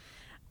y'all.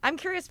 I'm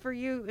curious for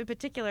you in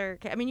particular.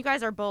 I mean, you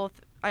guys are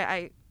both.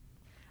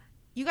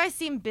 You guys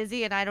seem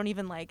busy, and I don't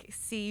even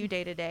see you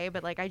day to day,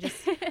 but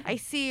I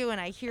see you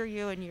and I hear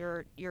you, and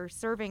you're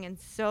serving in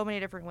so many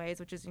different ways,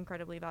 which is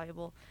incredibly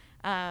valuable.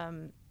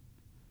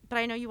 But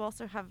I know you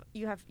also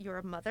you're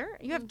a mother.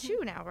 You have two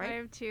now, right? I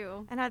have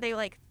two. And are they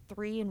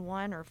 3 and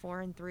 1 or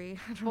 4 and 3?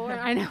 Four,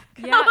 I know.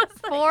 Yeah,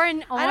 4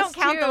 and almost I don't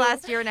count 2. the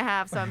last year and a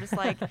half, so I'm just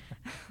like,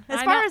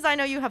 as far as I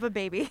know, you have a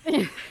baby.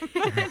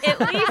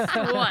 At least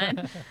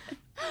one.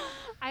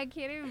 I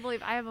can't even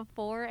believe I have a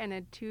 4 and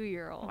a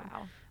 2-year-old.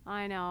 Wow.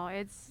 I know,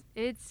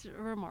 it's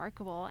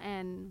remarkable,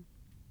 and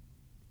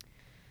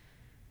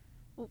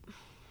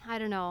I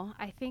don't know.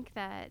 I think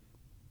that,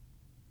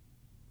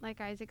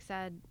 like Isaac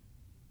said,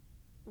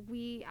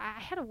 I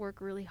had to work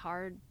really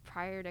hard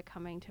prior to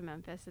coming to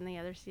Memphis and the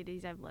other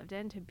cities I've lived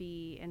in to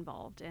be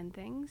involved in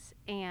things.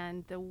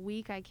 And the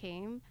week I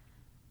came,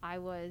 I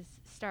was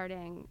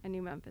starting a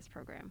New Memphis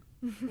program,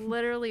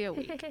 literally a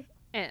week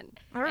in.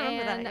 I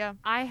remember that, yeah.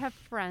 I have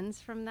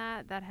friends from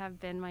that have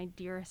been my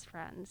dearest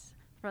friends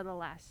for the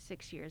last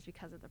 6 years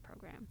because of the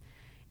program.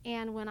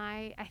 And when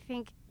I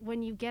think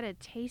when you get a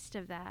taste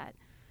of that,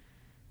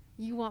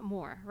 you want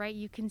more, right?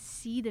 You can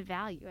see the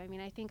value. I mean,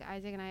 I think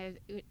Isaac and I,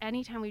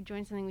 anytime we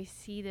join something, we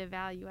see the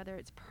value, whether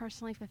it's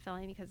personally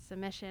fulfilling because it's a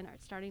mission or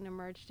it's starting to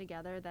merge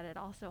together, that it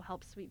also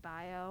helps Sweet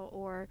Bio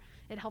or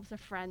it helps a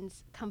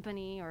friend's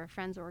company or a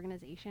friend's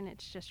organization.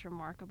 It's just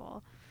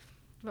remarkable.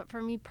 But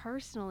for me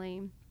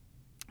personally,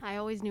 I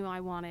always knew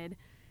I wanted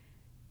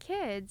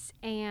kids,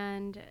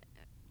 and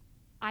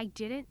I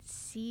didn't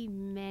see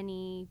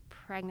many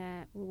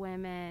pregnant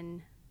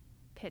women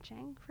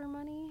pitching for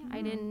money.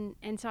 I didn't,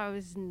 and so I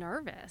was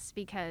nervous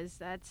because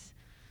that's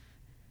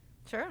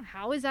Sure.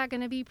 how is that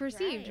going to be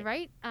perceived,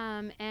 right?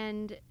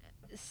 And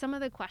some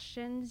of the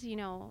questions,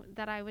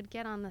 that I would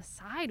get on the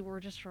side were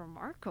just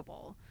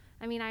remarkable.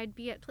 I mean, I'd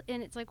be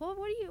and it's like, well,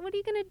 what are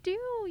you going to do,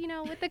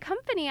 with the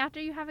company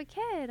after you have a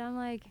kid? I'm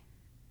like,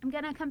 I'm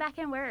going to come back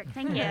and work.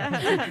 Thank you.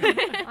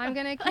 I'm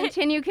going to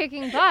continue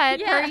kicking butt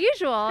per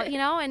usual,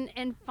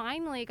 and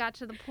finally got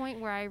to the point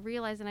where I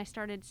realized, and I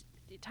started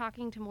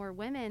talking to more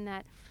women,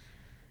 that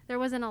there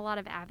wasn't a lot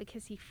of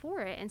advocacy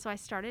for it. And so I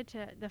started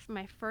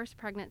my first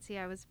pregnancy,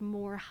 I was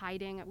more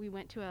hiding. We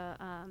went to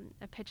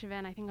a pitch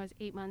event. I think I was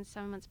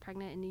 7 months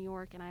pregnant in New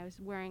York, and I was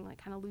wearing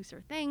kind of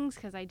looser things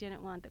because I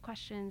didn't want the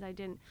questions.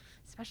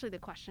 Especially the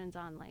questions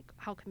on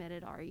how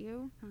committed are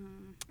you?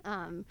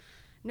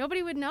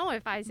 Nobody would know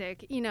if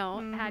Isaac,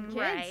 had kids,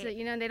 right.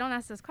 They don't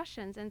ask those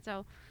questions. And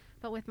so,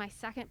 but with my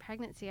second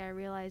pregnancy, I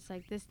realized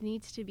this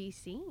needs to be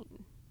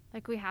seen.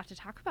 We have to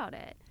talk about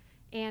it.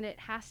 And it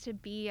has to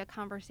be a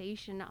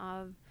conversation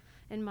of,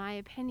 in my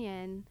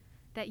opinion,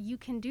 that you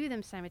can do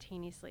them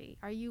simultaneously.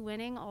 Are you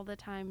winning all the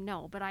time?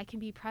 No, but I can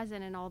be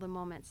present in all the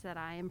moments that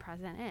I am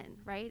present in,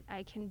 right?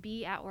 I can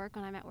be at work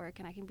when I'm at work,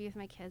 and I can be with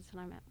my kids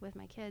when I'm with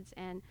my kids.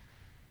 And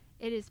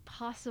it is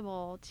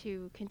possible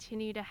to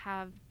continue to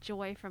have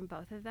joy from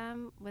both of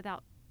them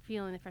without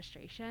feeling the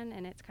frustration,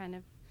 and it's kind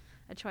of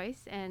a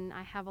choice. And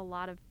I have a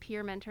lot of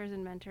peer mentors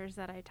and mentors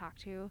that I talk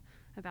to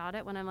about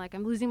it when I'm like,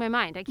 I'm losing my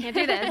mind. I can't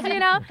do this.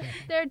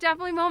 There are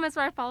definitely moments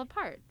where I fall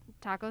apart.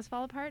 Tacos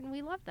fall apart, and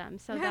we love them.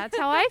 So that's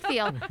how I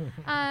feel.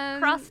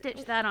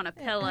 Cross-stitch that on a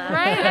pillow.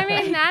 Right? I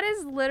mean, that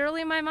is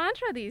literally my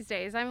mantra these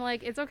days. I'm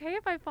like, it's okay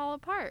if I fall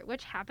apart,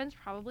 which happens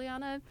probably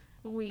on a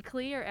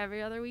weekly or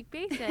every other week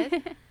basis,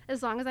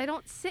 as long as I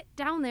don't sit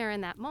down there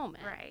in that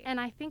moment. Right. And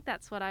I think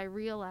that's what I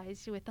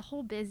realized with the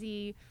whole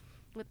busy,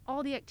 with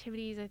all the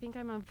activities. I think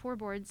I'm on 4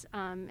 boards,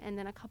 and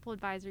then a couple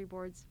advisory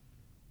boards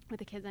with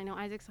the kids. I know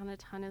Isaac's on a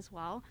ton as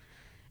well.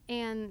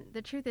 And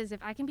the truth is,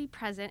 if I can be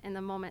present in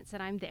the moments that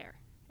I'm there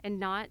and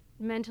not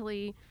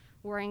mentally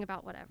worrying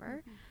about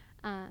whatever,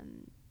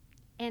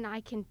 and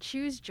I can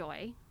choose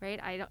joy, right?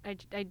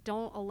 I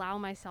don't allow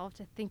myself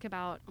to think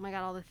about, oh my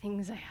God, all the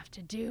things I have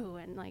to do.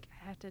 And like,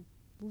 I have to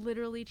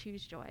literally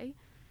choose joy.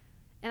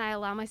 And I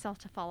allow myself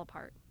to fall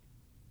apart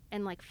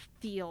and like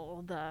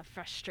feel the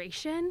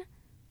frustration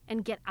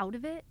and get out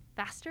of it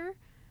faster.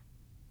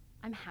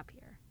 I'm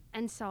happier.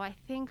 And so I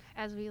think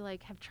as we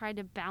like have tried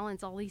to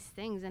balance all these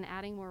things and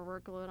adding more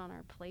workload on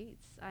our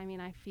plates, I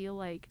mean, I feel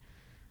like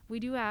we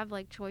do have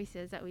like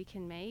choices that we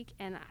can make.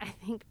 And I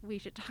think we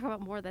should talk about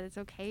more that it's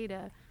okay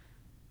to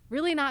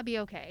really not be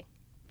okay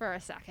for a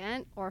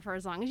second or for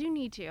as long as you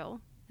need to,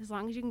 as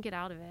long as you can get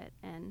out of it.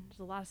 And there's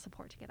a lot of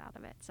support to get out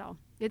of it. So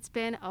it's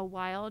been a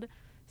wild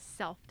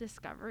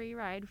self-discovery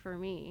ride for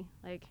me,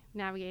 like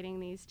navigating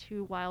these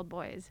two wild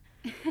boys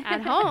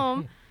at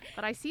home.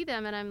 But I see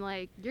them and I'm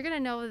like, you're gonna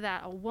know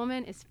that a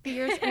woman is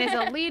fierce and is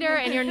a leader,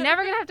 and you're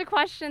never gonna have to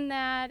question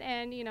that.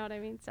 And you know what I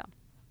mean? So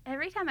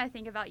every time I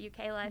think about you,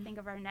 Kayla, I think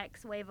of our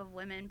Next Wave of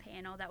Women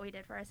panel that we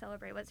did for our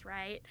Celebrate What's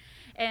Right.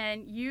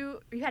 And you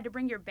had to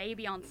bring your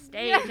baby on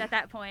stage at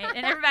that point,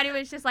 and everybody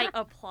was just like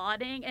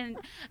applauding. And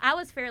I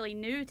was fairly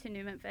new to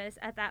New Memphis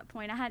at that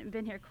point. I hadn't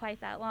been here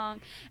quite that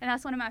long, and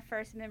that's one of my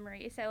first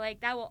memories. So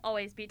like that will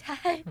always be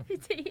tied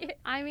to you.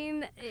 I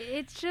mean,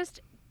 it's just,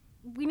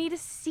 we need to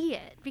see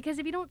it, because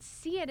if you don't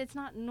see it, it's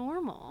not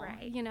normal,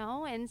 right? You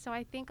know? And so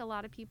I think a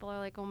lot of people are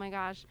like, oh my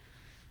gosh,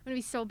 I'm going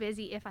to be so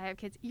busy if I have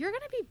kids. You're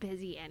going to be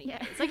busy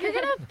anyways. Yeah. Like, you're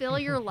going to fill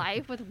your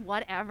life with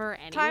whatever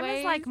anyways. Time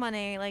is like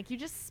money. Like, you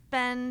just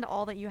spend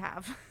all that you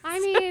have.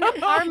 I mean,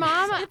 our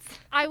mom,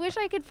 I wish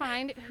I could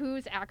find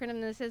whose acronym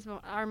this is,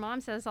 but our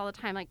mom says all the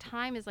time, like,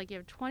 time is like you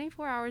have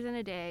 24 hours in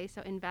a day,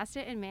 so invest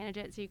it and manage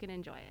it so you can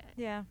enjoy it.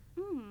 Yeah.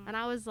 And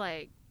I was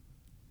like,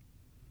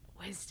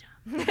 wisdom.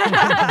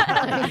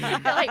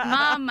 Like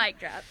mom mic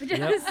drop.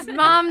 Just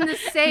mom the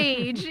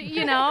sage,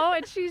 you know.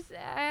 And she's,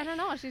 I don't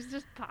know, she's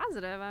just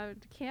positive.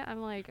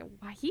 I'm like,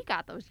 wow, he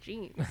got those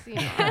genes, you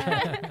know.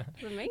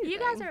 It's amazing. You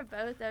guys are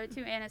both, though,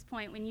 to Anna's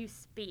point, when you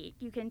speak,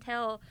 you can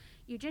tell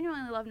you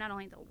genuinely love not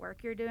only the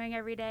work you're doing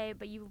every day,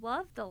 but you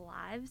love the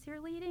lives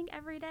you're leading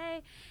every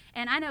day.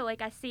 And I know,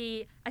 like, I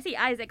see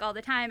Isaac all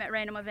the time at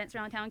random events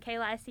around town.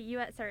 Kayla, I see you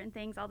at certain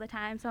things all the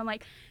time. So I'm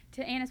like,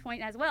 to Anna's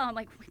point as well, I'm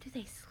like, when do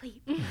they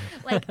sleep?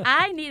 Like,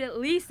 I need at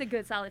least a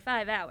good solid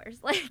 5 hours.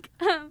 Like,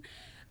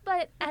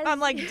 but as I'm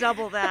like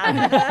double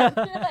that.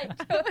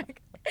 but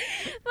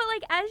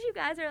like, as you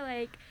guys are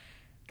like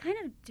kind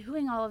of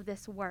doing all of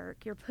this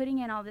work, you're putting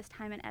in all this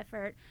time and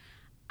effort,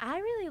 I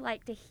really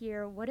like to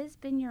hear what has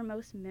been your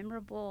most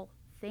memorable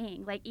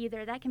thing. Like,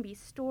 either that can be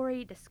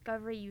story,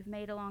 discovery you've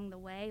made along the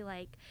way.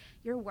 Like,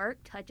 your work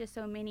touches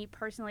so many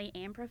personally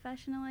and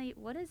professionally.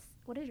 What is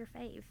your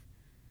fave?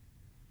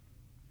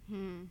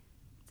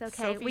 It's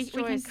okay. We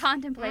can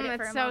contemplate it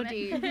for a moment.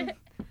 It's so deep.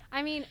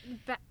 I mean,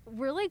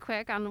 really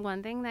quick on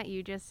one thing that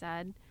you just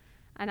said,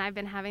 and I've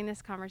been having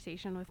this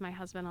conversation with my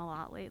husband a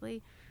lot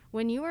lately.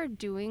 When you are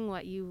doing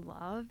what you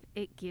love,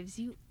 it gives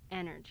you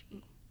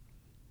energy.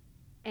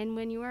 And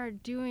when you are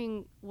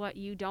doing what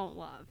you don't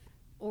love,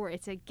 or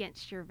it's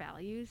against your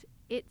values,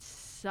 it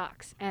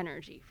sucks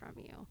energy from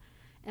you.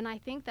 And I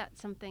think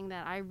that's something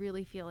that I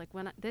really feel like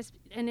when this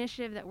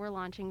initiative that we're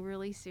launching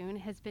really soon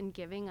has been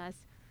giving us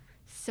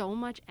so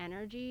much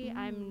energy.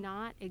 I'm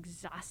not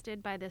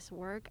exhausted by this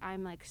work.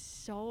 I'm like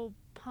so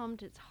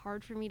pumped. It's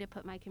hard for me to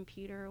put my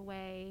computer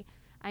away.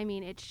 I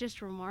mean, it's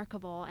just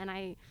remarkable. And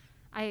I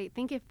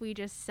think if we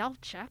just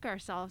self-check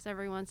ourselves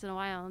every once in a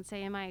while and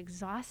say, am I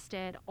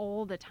exhausted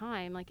all the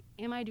time? Like,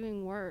 am I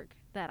doing work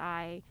that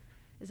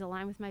is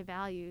aligned with my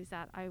values,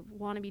 that I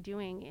want to be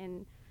doing?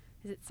 And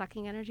is it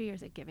sucking energy or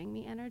is it giving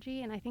me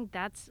energy? And I think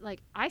that's,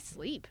 like, I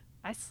sleep.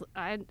 I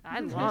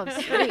love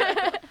sleep.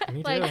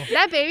 Me Like, too.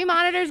 that baby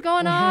monitor's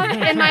going off,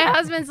 and my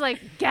husband's like,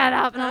 get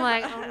up. And I'm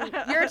like,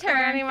 oh, Your turn.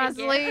 I need my Thank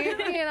you.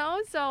 sleep, you know?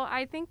 So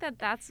I think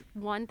that's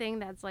one thing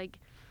that's like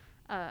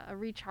a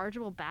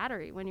rechargeable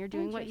battery when you're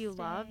doing what you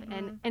love.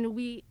 And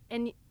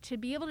to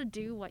be able to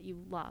do what you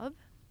love,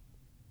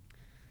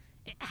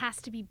 it has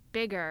to be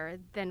bigger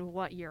than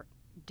what you're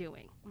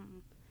doing.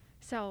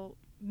 So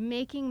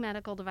making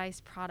medical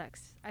device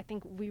products, I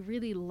think we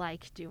really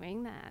like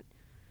doing that.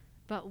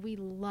 But we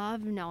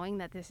love knowing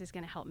that this is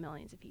going to help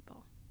millions of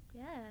people.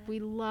 Yeah. We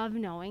love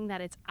knowing that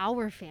it's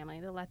our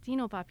family, the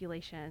Latino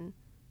population,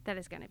 that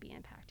is going to be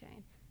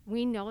impacting.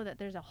 We know that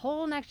there's a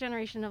whole next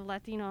generation of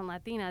Latino and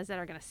Latinas that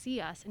are going to see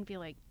us and be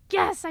like,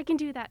 yes, I can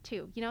do that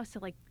too. You know, so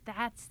like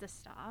that's the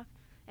stuff.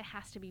 It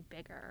has to be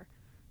bigger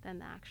than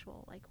the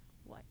actual, like,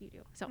 what you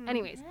do. So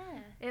anyways,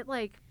 it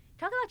like...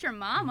 Talk about your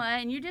mama,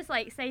 and you just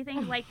like say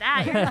things like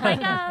that. You're just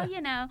like, oh,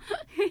 you know.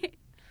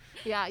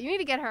 Yeah, you need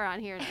to get her on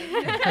here.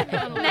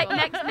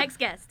 Next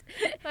guest.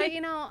 But, you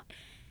know,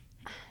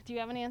 do you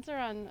have an answer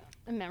on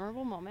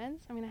memorable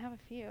moments? I mean, I have a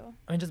few.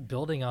 I mean, just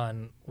building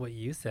on what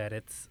you said,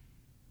 it's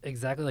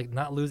exactly like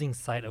not losing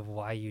sight of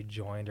why you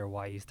joined or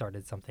why you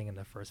started something in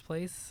the first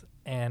place.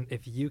 And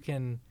if you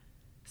can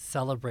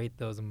celebrate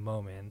those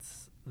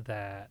moments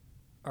that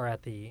are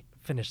at the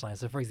finish line.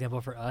 So, for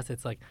example, for us,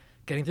 it's like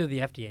getting through the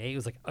FDA. It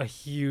was like a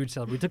huge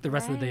celebration. We took the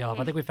rest of the day off.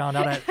 I think we found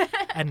out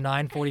at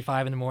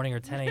 9:45 in the morning or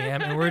 10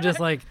 a.m. and we're just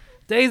like,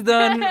 day's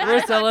done.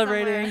 We're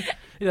celebrating.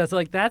 So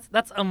like that's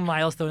a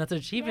milestone. That's an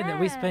achievement that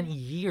we spent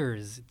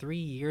years, 3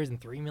 years and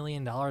 $3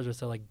 million or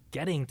so, like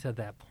getting to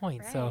that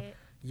point. Right. So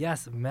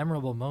yes,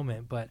 memorable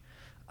moment, but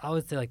I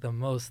would say like the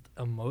most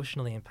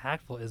emotionally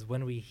impactful is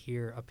when we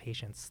hear a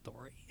patient's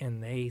story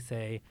and they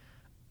say,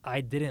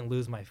 I didn't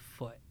lose my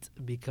foot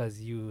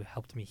because you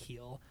helped me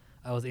heal.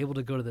 I was able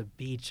to go to the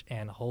beach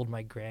and hold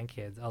my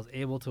grandkids. I was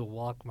able to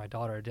walk my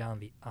daughter down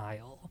the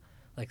aisle.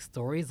 Like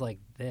stories like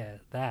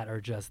that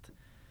are just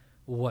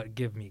what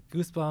give me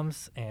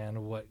goosebumps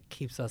and what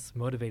keeps us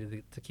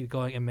motivated to keep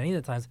going. And many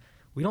of the times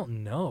we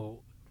don't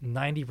know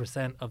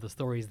 90% of the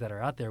stories that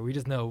are out there. We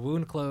just know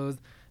wound closed.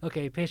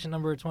 Okay, patient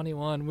number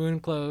 21,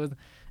 wound closed.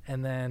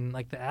 And then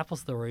like the Apple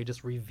story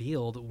just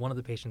revealed one of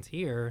the patients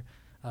here,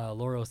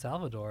 Lauro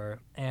Salvador,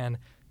 and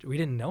we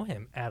didn't know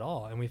him at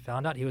all. And we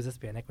found out he was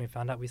Hispanic. We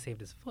found out we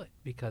saved his foot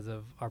because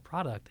of our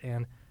product.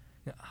 And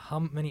how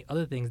many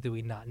other things do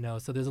we not know?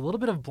 So there's a little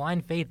bit of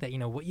blind faith that,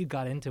 what you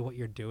got into, what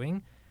you're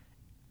doing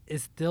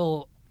is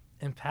still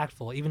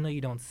impactful, even though you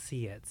don't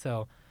see it.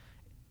 So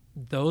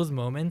those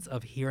moments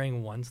of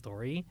hearing one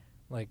story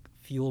like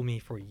fuel me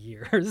for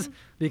years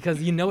because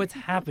it's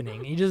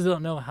happening. You just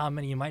don't know how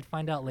many. You might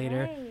find out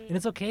later. Right. And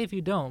it's okay if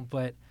you don't,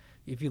 but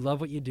if you love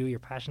what you do, you're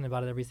passionate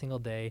about it every single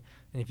day,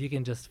 and if you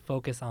can just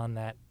focus on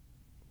that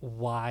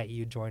why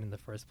you joined in the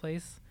first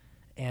place,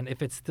 and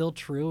if it's still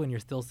true and you're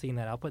still seeing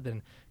that output,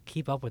 then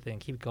keep up with it and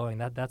keep going.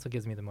 That's what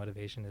gives me the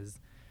motivation is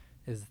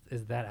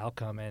that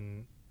outcome.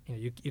 And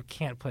you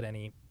can't put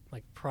any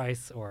like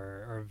price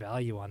or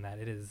value on that.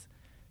 It is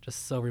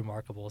just so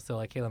remarkable. So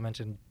like Kayla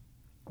mentioned,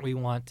 we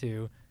want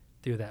to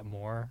do that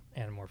more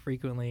and more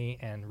frequently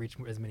and reach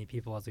as many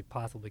people as we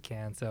possibly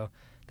can. So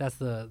that's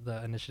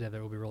the initiative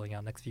that we'll be rolling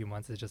out next few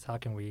months, is just how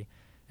can we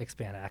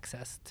expand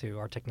access to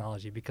our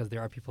technology, because there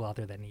are people out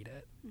there that need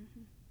it.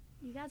 Mm-hmm.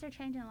 You guys are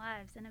changing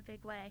lives in a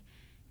big way,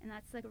 and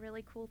that's like a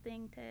really cool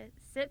thing to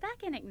sit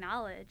back and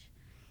acknowledge.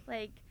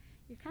 Like,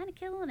 you're kind of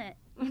killing it.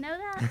 You know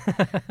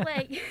that?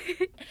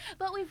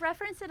 But we've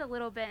referenced it a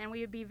little bit, and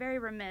we would be very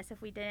remiss if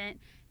we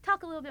didn't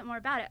talk a little bit more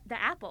about it. The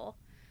Apple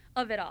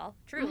of it all,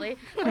 truly.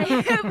 But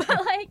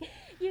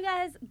you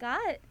guys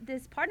got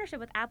this partnership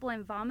with Apple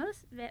and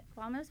Vamos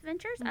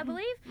Ventures, I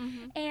believe.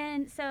 Mm-hmm.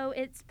 And so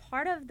it's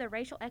part of the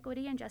Racial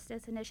Equity and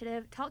Justice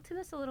Initiative. Talk to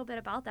us a little bit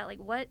about that.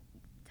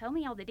 Tell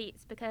me all the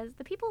deets, because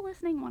the people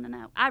listening want to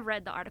know. I've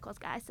read the articles,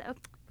 guys,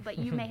 but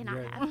you may not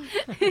have.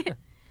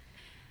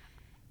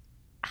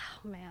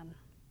 Oh, man.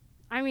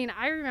 I mean,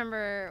 I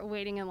remember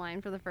waiting in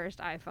line for the first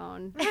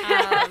iPhone.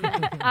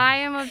 I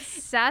am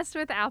obsessed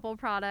with Apple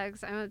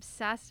products. I'm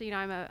obsessed.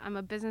 I'm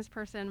a business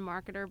person,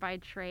 marketer by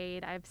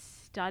trade. I've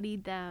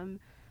studied them.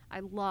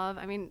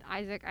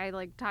 Isaac,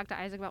 I talk to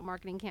Isaac about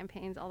marketing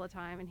campaigns all the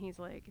time, and he's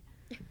like,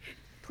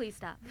 Please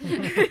stop.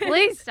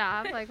 please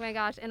stop. Like, my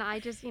gosh. And I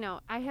just,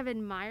 I have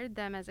admired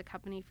them as a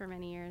company for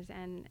many years.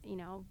 And,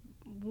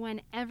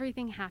 when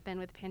everything happened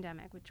with the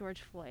pandemic, with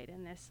George Floyd,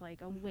 and this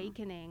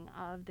awakening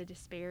of the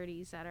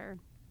disparities that are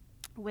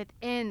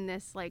within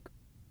this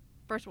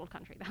first world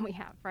country that we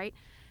have, right?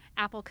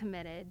 Apple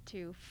committed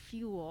to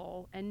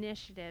fuel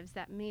initiatives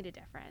that made a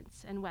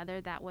difference. And whether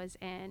that was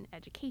in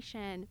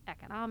education,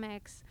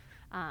 economics,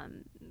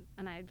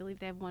 and I believe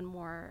they have one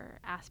more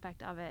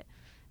aspect of it,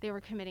 they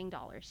were committing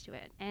dollars to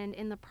it. And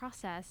in the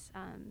process,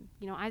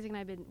 Isaac and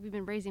I we've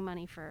been raising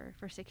money for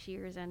 6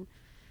 years, and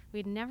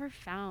we'd never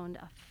found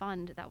a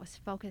fund that was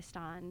focused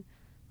on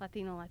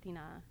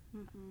Latina.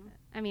 Mm-hmm.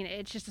 I mean,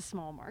 it's just a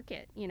small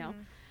market,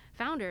 Mm-hmm.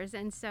 founders.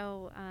 And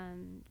so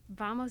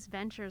Vamos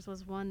Ventures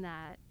was one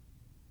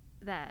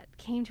that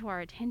came to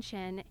our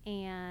attention.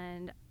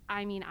 And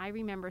I mean, I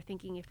remember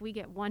thinking, if we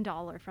get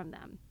 $1 from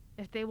them,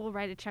 if they will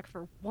write a check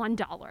for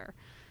 $1,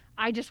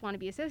 I just want to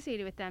be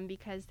associated with them,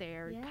 because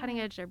they're cutting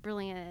edge, they're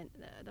brilliant.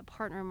 The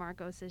partner,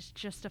 Marcos, is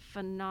just a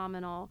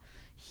phenomenal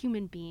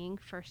human being,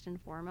 first and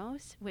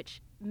foremost,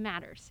 which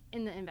matters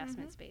in the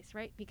investment space,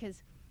 right?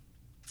 Because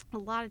a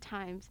lot of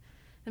times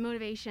the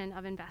motivation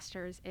of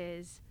investors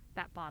is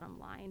that bottom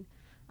line.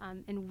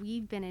 And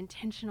we've been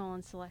intentional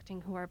in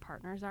selecting who our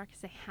partners are,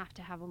 because they have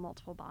to have a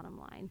multiple bottom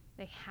line.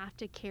 They have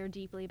to care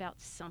deeply about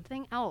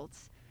something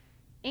else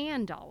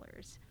and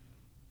dollars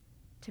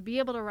to be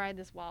able to ride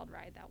this wild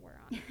ride that we're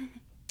on.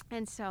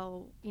 And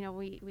so,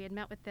 we had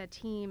met with the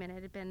team, and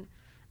it had been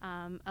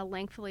a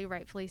lengthily,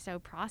 rightfully so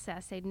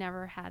process. They'd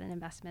never had an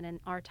investment in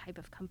our type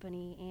of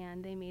company,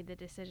 and they made the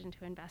decision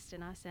to invest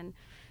in us, and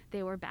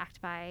they were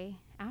backed by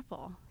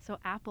Apple. So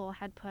Apple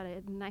had put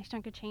a nice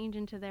chunk of change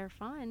into their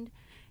fund,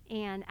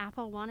 and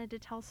Apple wanted to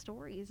tell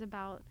stories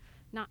about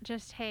not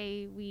just,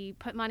 hey, we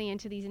put money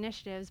into these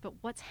initiatives, but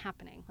what's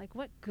happening? Like,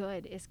 what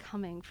good is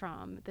coming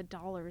from the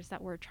dollars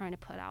that we're trying to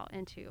put out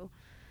into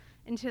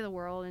the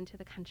world, into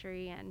the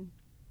country? And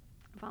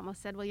Vamos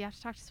said, well, you have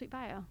to talk to Sweet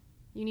Bio.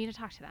 You need to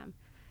talk to them.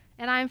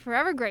 And I'm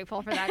forever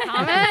grateful for that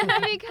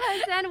comment,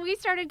 because then we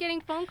started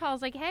getting phone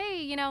calls like,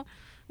 hey,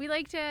 we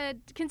like to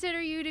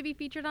consider you to be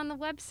featured on the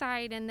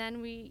website. And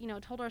then we,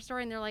 told our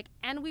story, and they're like,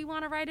 and we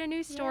want to write a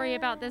news story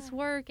about this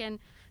work. And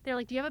they're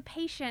like, do you have a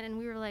patient? And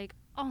we were like,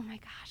 oh my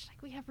gosh,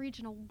 like we have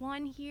Regional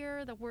 1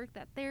 here, the work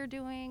that they're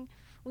doing.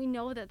 We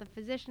know that the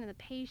physician and the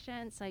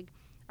patients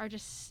are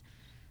just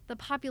the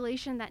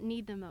population that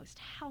need the most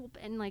help.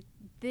 And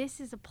this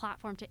is a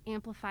platform to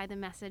amplify the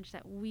message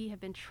that we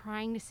have been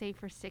trying to say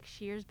for 6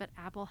 years, but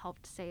Apple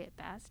helped say it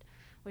best,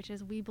 which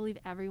is we believe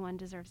everyone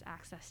deserves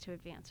access to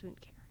advanced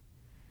wound care.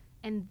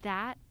 And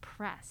that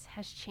press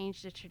has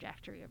changed the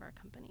trajectory of our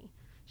company.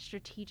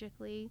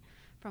 Strategically,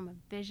 from a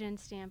vision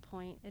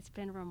standpoint, it's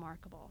been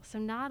remarkable. So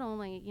not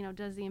only,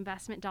 does the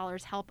investment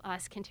dollars help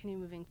us continue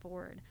moving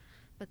forward,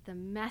 but the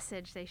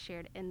message they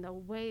shared and the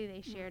way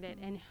they shared it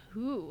and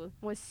who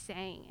was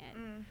saying it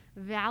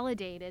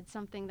validated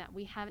something that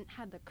we haven't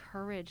had the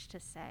courage to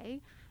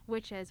say,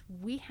 which is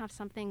we have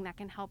something that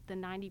can help the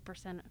 90%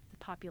 of the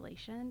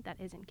population that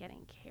isn't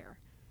getting care.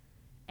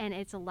 And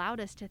it's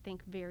allowed us to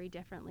think very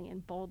differently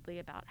and boldly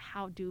about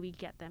how do we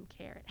get them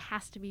care. It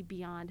has to be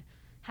beyond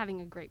having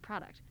a great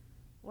product.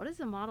 What does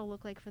the model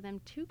look like for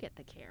them to get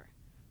the care?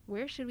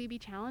 Where should we be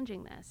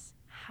challenging this?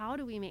 How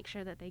do we make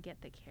sure that they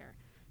get the care?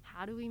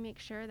 How do we make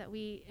sure that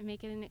we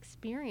make it an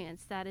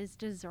experience that is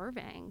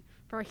deserving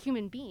for a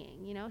human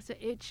being, So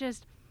it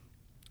just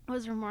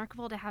was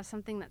remarkable to have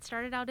something that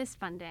started out as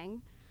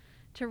funding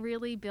to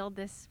really build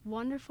this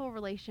wonderful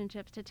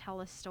relationship to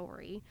tell a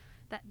story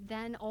that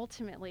then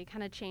ultimately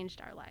kind of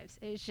changed our lives.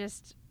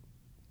 It's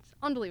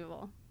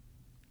unbelievable.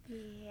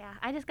 Yeah,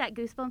 I just got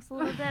goosebumps a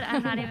little bit.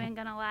 I'm not even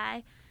going to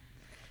lie.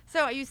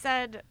 So you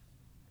said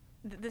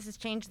this has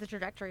changed the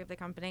trajectory of the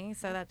company.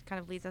 So that kind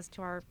of leads us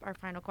to our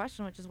final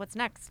question, which is what's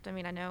next? I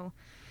mean, I know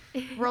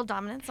world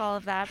dominance, all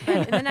of that,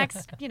 but in the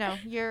next,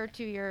 year,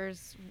 2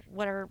 years,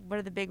 what are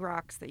the big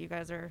rocks that you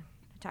guys are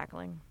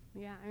tackling?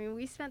 Yeah, I mean,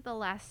 we spent the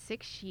last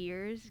 6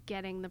 years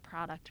getting the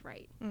product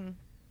right.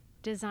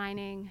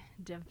 Designing,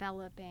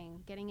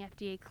 developing, getting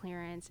FDA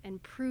clearance,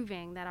 and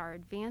proving that our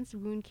advanced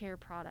wound care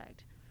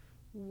product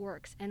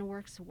works and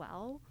works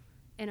well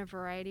in a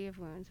variety of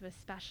wounds, but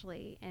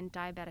especially in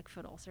diabetic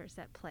foot ulcers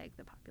that plague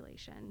the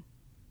population.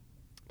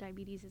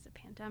 Diabetes is a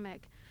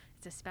pandemic.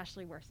 It's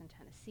especially worse in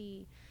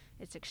Tennessee.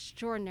 It's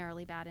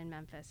extraordinarily bad in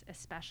Memphis,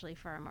 especially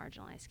for our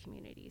marginalized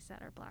communities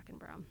that are Black and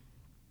brown.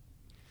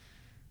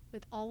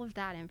 With all of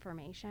that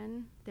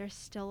information, there's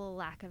still a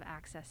lack of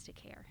access to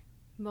care.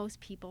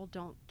 Most people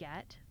don't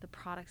get the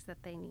products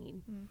that they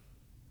need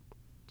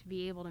to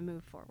be able to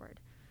move forward.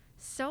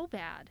 So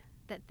bad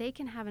that they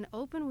can have an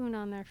open wound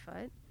on their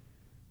foot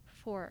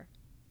for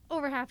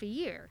over half a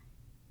year,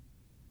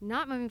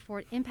 not moving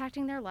forward,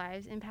 impacting their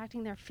lives,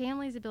 impacting their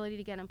family's ability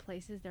to get in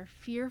places. They're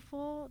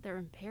fearful, they're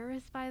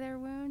embarrassed by their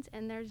wounds,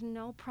 and there's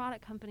no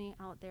product company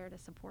out there to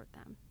support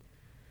them.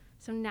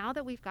 So now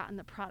that we've gotten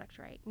the product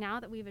right, now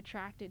that we've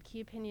attracted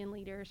key opinion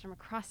leaders from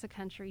across the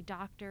country,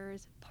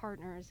 doctors,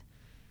 partners,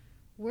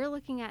 we're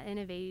looking at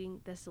innovating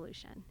the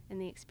solution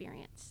and the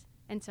experience.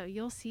 And so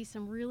you'll see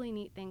some really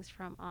neat things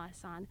from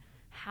us on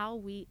how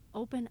we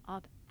open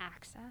up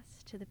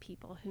access to the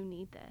people who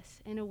need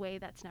this in a way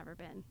that's never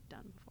been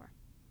done before.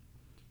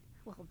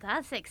 Well,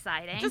 that's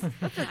exciting.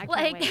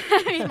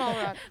 Small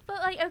rock.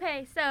 But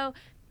okay, so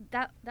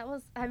that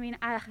was,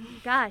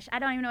 gosh, I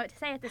don't even know what to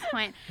say at this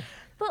point.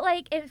 But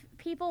if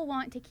people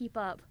want to keep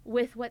up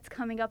with what's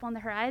coming up on the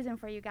horizon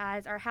for you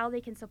guys or how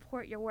they can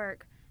support your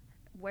work,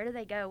 where do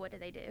they go? What do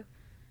they do?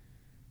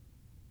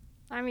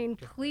 I mean,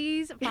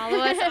 please follow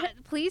us.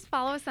 Please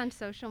follow us on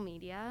social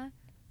media.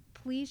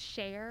 Please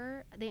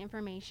share the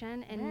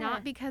information, and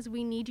not because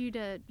we need you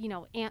to,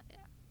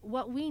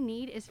 what we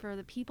need is for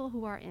the people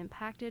who are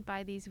impacted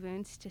by these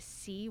wounds to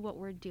see what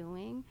we're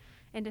doing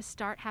and to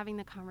start having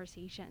the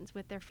conversations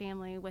with their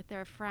family, with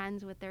their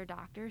friends, with their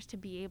doctors to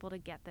be able to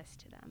get this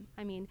to them.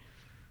 I mean,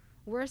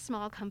 we're a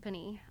small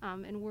company,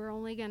 and we're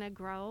only going to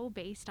grow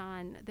based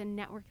on the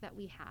network that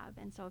we have.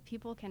 And so if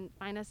people can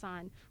find us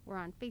we're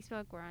on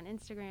Facebook, we're on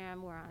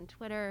Instagram, we're on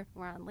Twitter,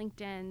 we're on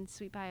LinkedIn,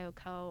 SweetBio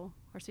Co.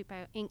 or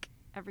SweetBio Inc.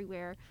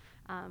 everywhere.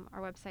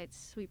 Our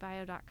website's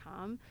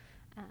sweetbio.com.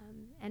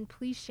 And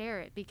please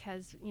share it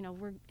because,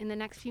 we're in the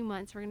next few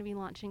months, we're going to be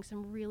launching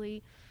some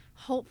really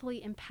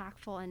hopefully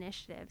impactful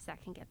initiatives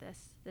that can get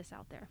this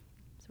out there.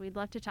 So we'd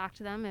love to talk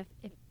to them if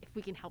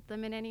we can help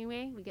them in any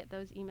way. We get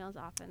those emails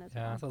often as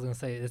well. Yeah, so I was going to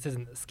say, this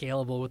isn't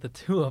scalable with the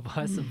two of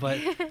us, but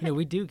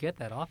we do get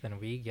that often.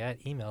 We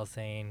get emails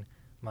saying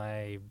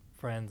my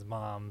friend's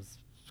mom's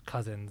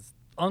cousin's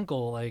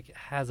uncle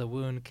has a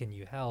wound, can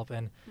you help?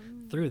 And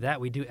through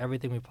that, we do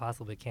everything we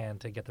possibly can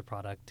to get the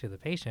product to the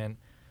patient.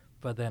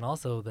 But then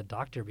also the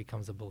doctor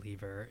becomes a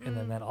believer, and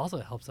then that also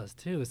helps us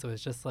too. So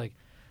it's just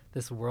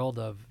this world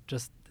of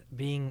just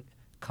being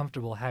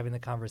comfortable having the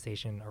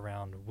conversation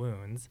around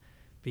wounds,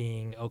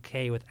 being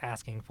okay with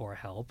asking for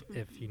help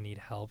if you need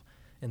help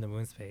in the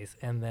wound space,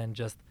 and then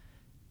just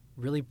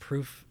really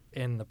proof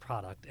in the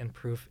product and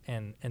proof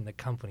in the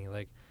company.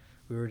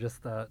 We were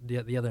just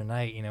the other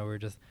night, we were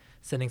just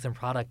sending some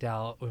product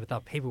out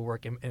without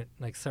paperwork and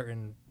like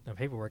certain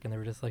paperwork, and they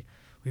were just like,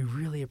 we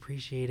really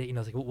appreciate it.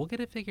 It's like, we'll get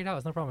it figured out.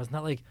 It's no problem. It's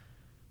not like,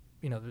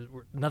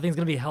 nothing's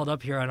gonna be held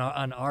up here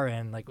on our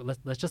end. Like,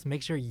 let's just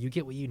make sure you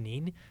get what you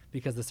need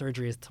because the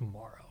surgery is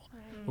tomorrow.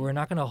 Right. We're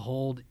not gonna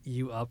hold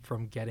you up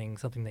from getting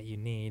something that you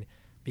need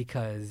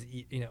because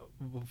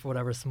for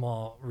whatever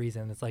small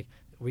reason. It's like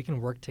we can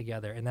work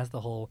together, and that's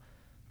the whole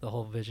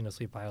vision of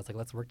Sweet Bio. It's like,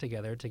 let's work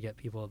together to get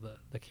people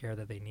the care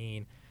that they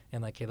need.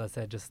 And like Kayla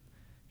said, just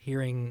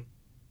hearing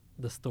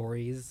the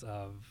stories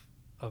of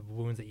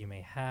wounds that you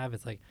may have,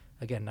 it's like,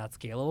 again, not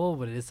scalable,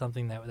 but it is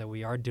something that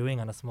we are doing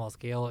on a small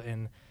scale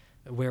and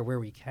where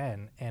we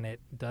can, and it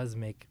does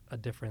make a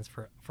difference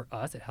for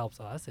us. It helps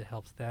us, it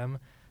helps them.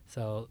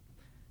 So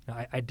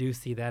I do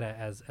see that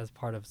as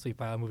part of Sweet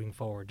Bio moving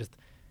forward, just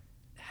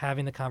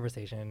having the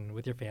conversation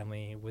with your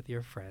family, with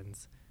your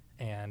friends,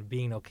 and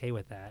being okay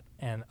with that,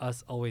 and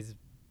us always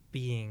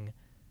being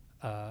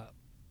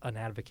an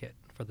advocate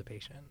for the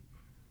patient.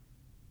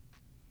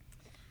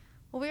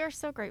 Well, we are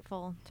so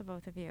grateful to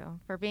both of you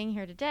for being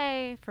here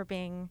today, for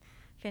being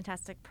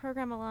fantastic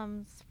program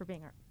alums, for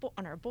being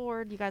on our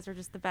board. You guys are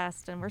just the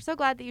best, and we're so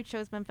glad that you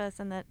chose Memphis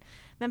and that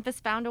Memphis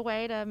found a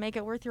way to make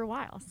it worth your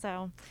while.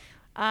 So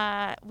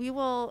we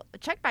will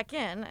check back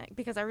in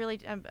because I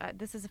really,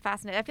 this is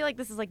fascinating. I feel like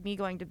this is like me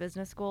going to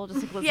business school,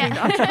 just like listening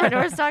to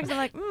entrepreneurs talk. So I'm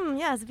like,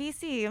 yes,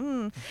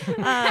 VC.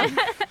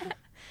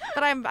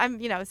 But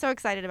I'm so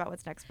excited about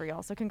what's next for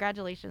y'all. So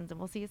congratulations, and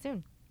we'll see you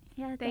soon.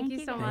 Yeah, Thank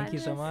you so much. Thank you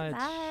so much.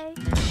 Bye.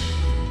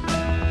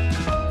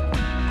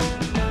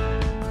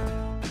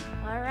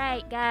 All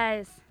right,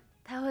 guys.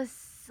 That was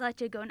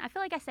such a good one. I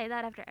feel like I say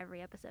that after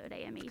every episode,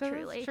 AME,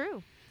 truly. It's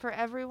true for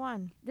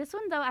everyone. This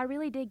one, though, I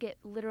really did get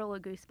literal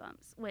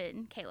goosebumps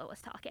when Kayla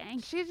was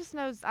talking. She just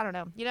knows, I don't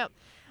know.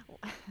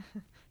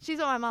 She's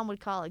what my mom would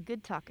call a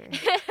good talker.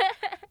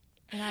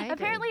 And I agree.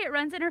 Apparently, it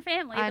runs in her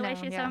family, the way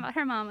she was talking about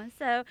her mama.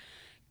 So,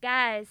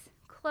 guys,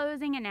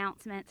 closing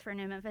announcements for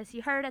New Memphis.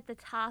 You heard at the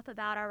top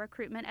about our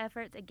recruitment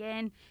efforts.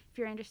 Again, if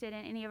you're interested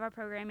in any of our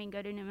programming,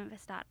 go to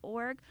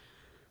newmemphis.org.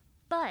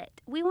 But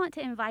we want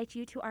to invite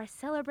you to our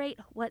Celebrate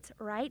What's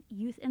Right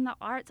Youth in the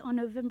Arts on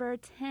November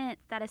 10th.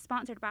 That is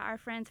sponsored by our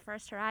friends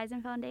First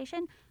Horizon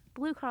Foundation,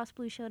 Blue Cross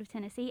Blue Shield of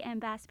Tennessee,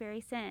 and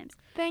Bassberry Sims.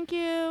 Thank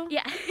you.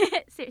 Yeah.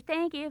 So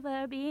thank you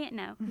for being...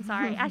 No, I'm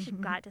sorry. I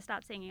should got to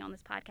stop singing on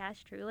this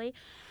podcast, truly.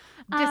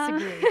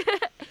 Disagree.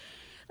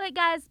 Like,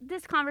 guys,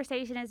 this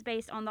conversation is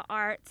based on the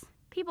arts.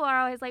 People are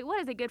always like,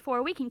 what is it good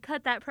for? We can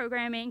cut that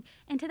programming.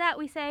 And to that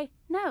we say,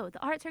 no,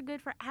 the arts are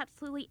good for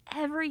absolutely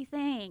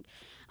everything.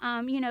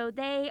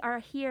 They are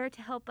here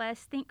to help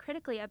us think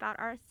critically about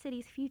our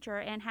city's future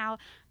and how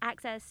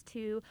access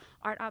to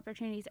art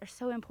opportunities are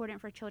so important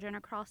for children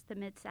across the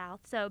Mid-South.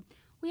 So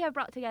we have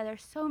brought together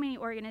so many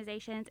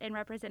organizations and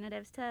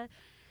representatives to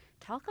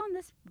talk on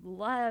this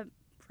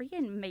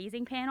freaking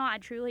amazing panel. I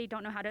truly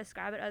don't know how to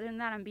describe it other than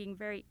that. I'm being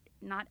very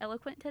not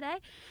eloquent today.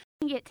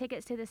 You can get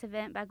tickets to this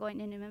event by going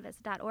to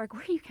newmemphis.org,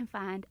 where you can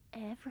find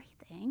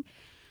everything.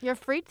 Your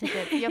free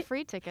tickets. You have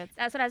free tickets.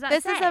 That's what I was about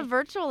This to say. is a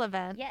virtual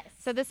event. Yes.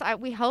 So this,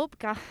 we hope,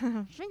 God,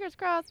 fingers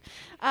crossed,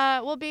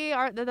 will be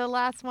the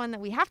last one that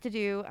we have to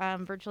do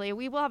virtually.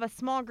 We will have a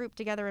small group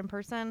together in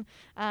person,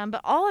 but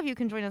all of you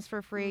can join us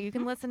for free. Mm-hmm. You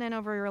can listen in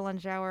over your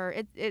lunch hour.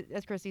 It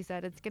as Christy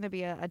said, it's going to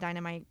be a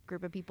dynamite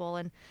group of people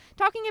and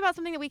talking about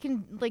something that we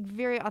can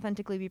very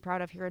authentically be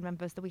proud of here in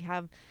Memphis, that we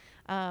have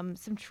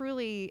some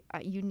truly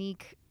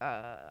unique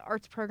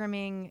arts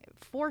programming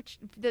for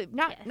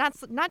not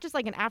just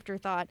like an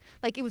afterthought.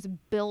 Like, it was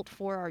built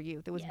for our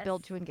youth. It was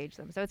built to engage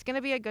them. So it's going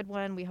to be a good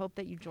one. We hope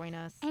that you join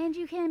us. And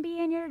you can be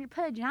in your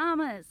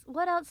pajamas.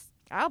 What else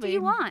do be.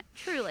 you want?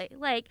 Truly.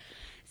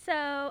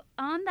 So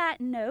on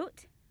that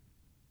note,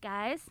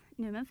 guys,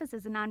 New Memphis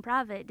is a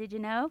nonprofit. Did you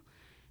know?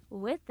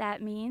 What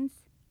that means,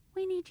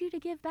 we need you to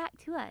give back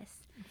to us.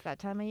 It's that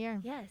time of year.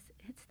 Yes,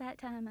 it's that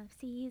time of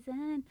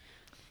season.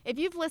 If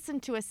you've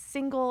listened to a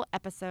single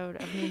episode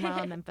of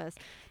Meanwhile in Memphis,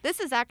 this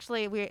is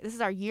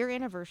our year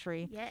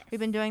anniversary. Yes. We've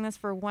been doing this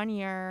for 1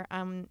 year.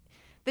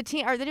 The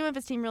New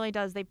Memphis team really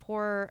does. They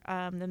pour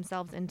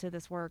themselves into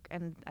this work,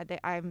 and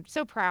I'm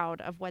so proud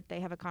of what they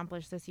have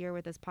accomplished this year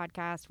with this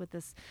podcast, with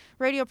this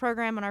radio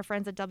program, and our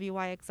friends at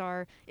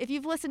WYXR. If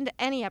you've listened to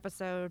any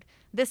episode,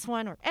 this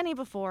one or any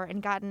before,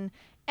 and gotten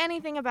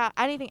anything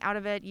out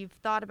of it, you've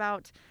thought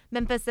about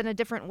Memphis in a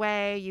different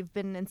way, you've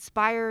been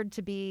inspired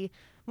to be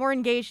more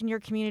engaged in your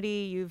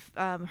community, you've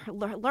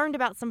learned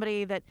about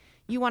somebody that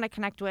you want to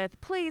connect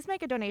with, please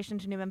make a donation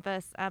to New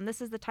Memphis.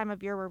 This is the time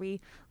of year where we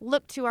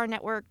look to our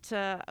network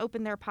to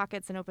open their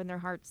pockets and open their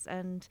hearts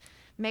and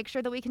make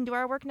sure that we can do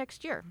our work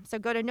next year. So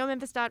go to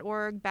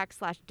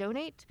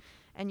newmemphis.org/donate,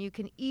 and you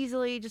can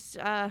easily just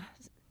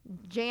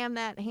jam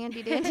that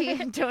handy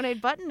dandy donate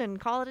button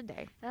and call it a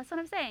day. That's what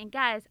I'm saying.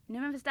 Guys,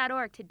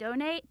 newmemphis.org to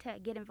donate, to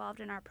get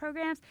involved in our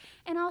programs.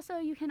 And also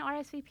you can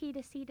RSVP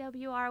to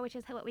CWR, which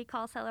is what we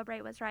call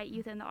Celebrate What's Right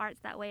Youth in the Arts,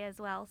 that way as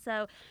well.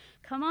 So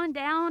come on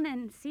down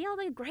and see all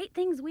the great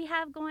things we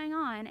have going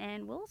on,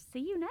 and we'll see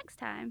you next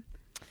time.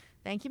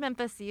 Thank you,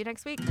 Memphis. See you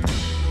next week.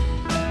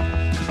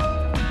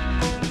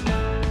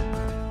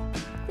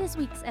 This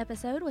week's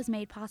episode was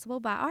made possible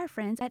by our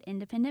friends at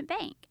Independent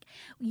Bank.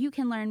 You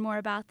can learn more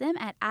about them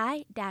at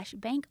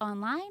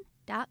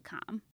i-bankonline.com.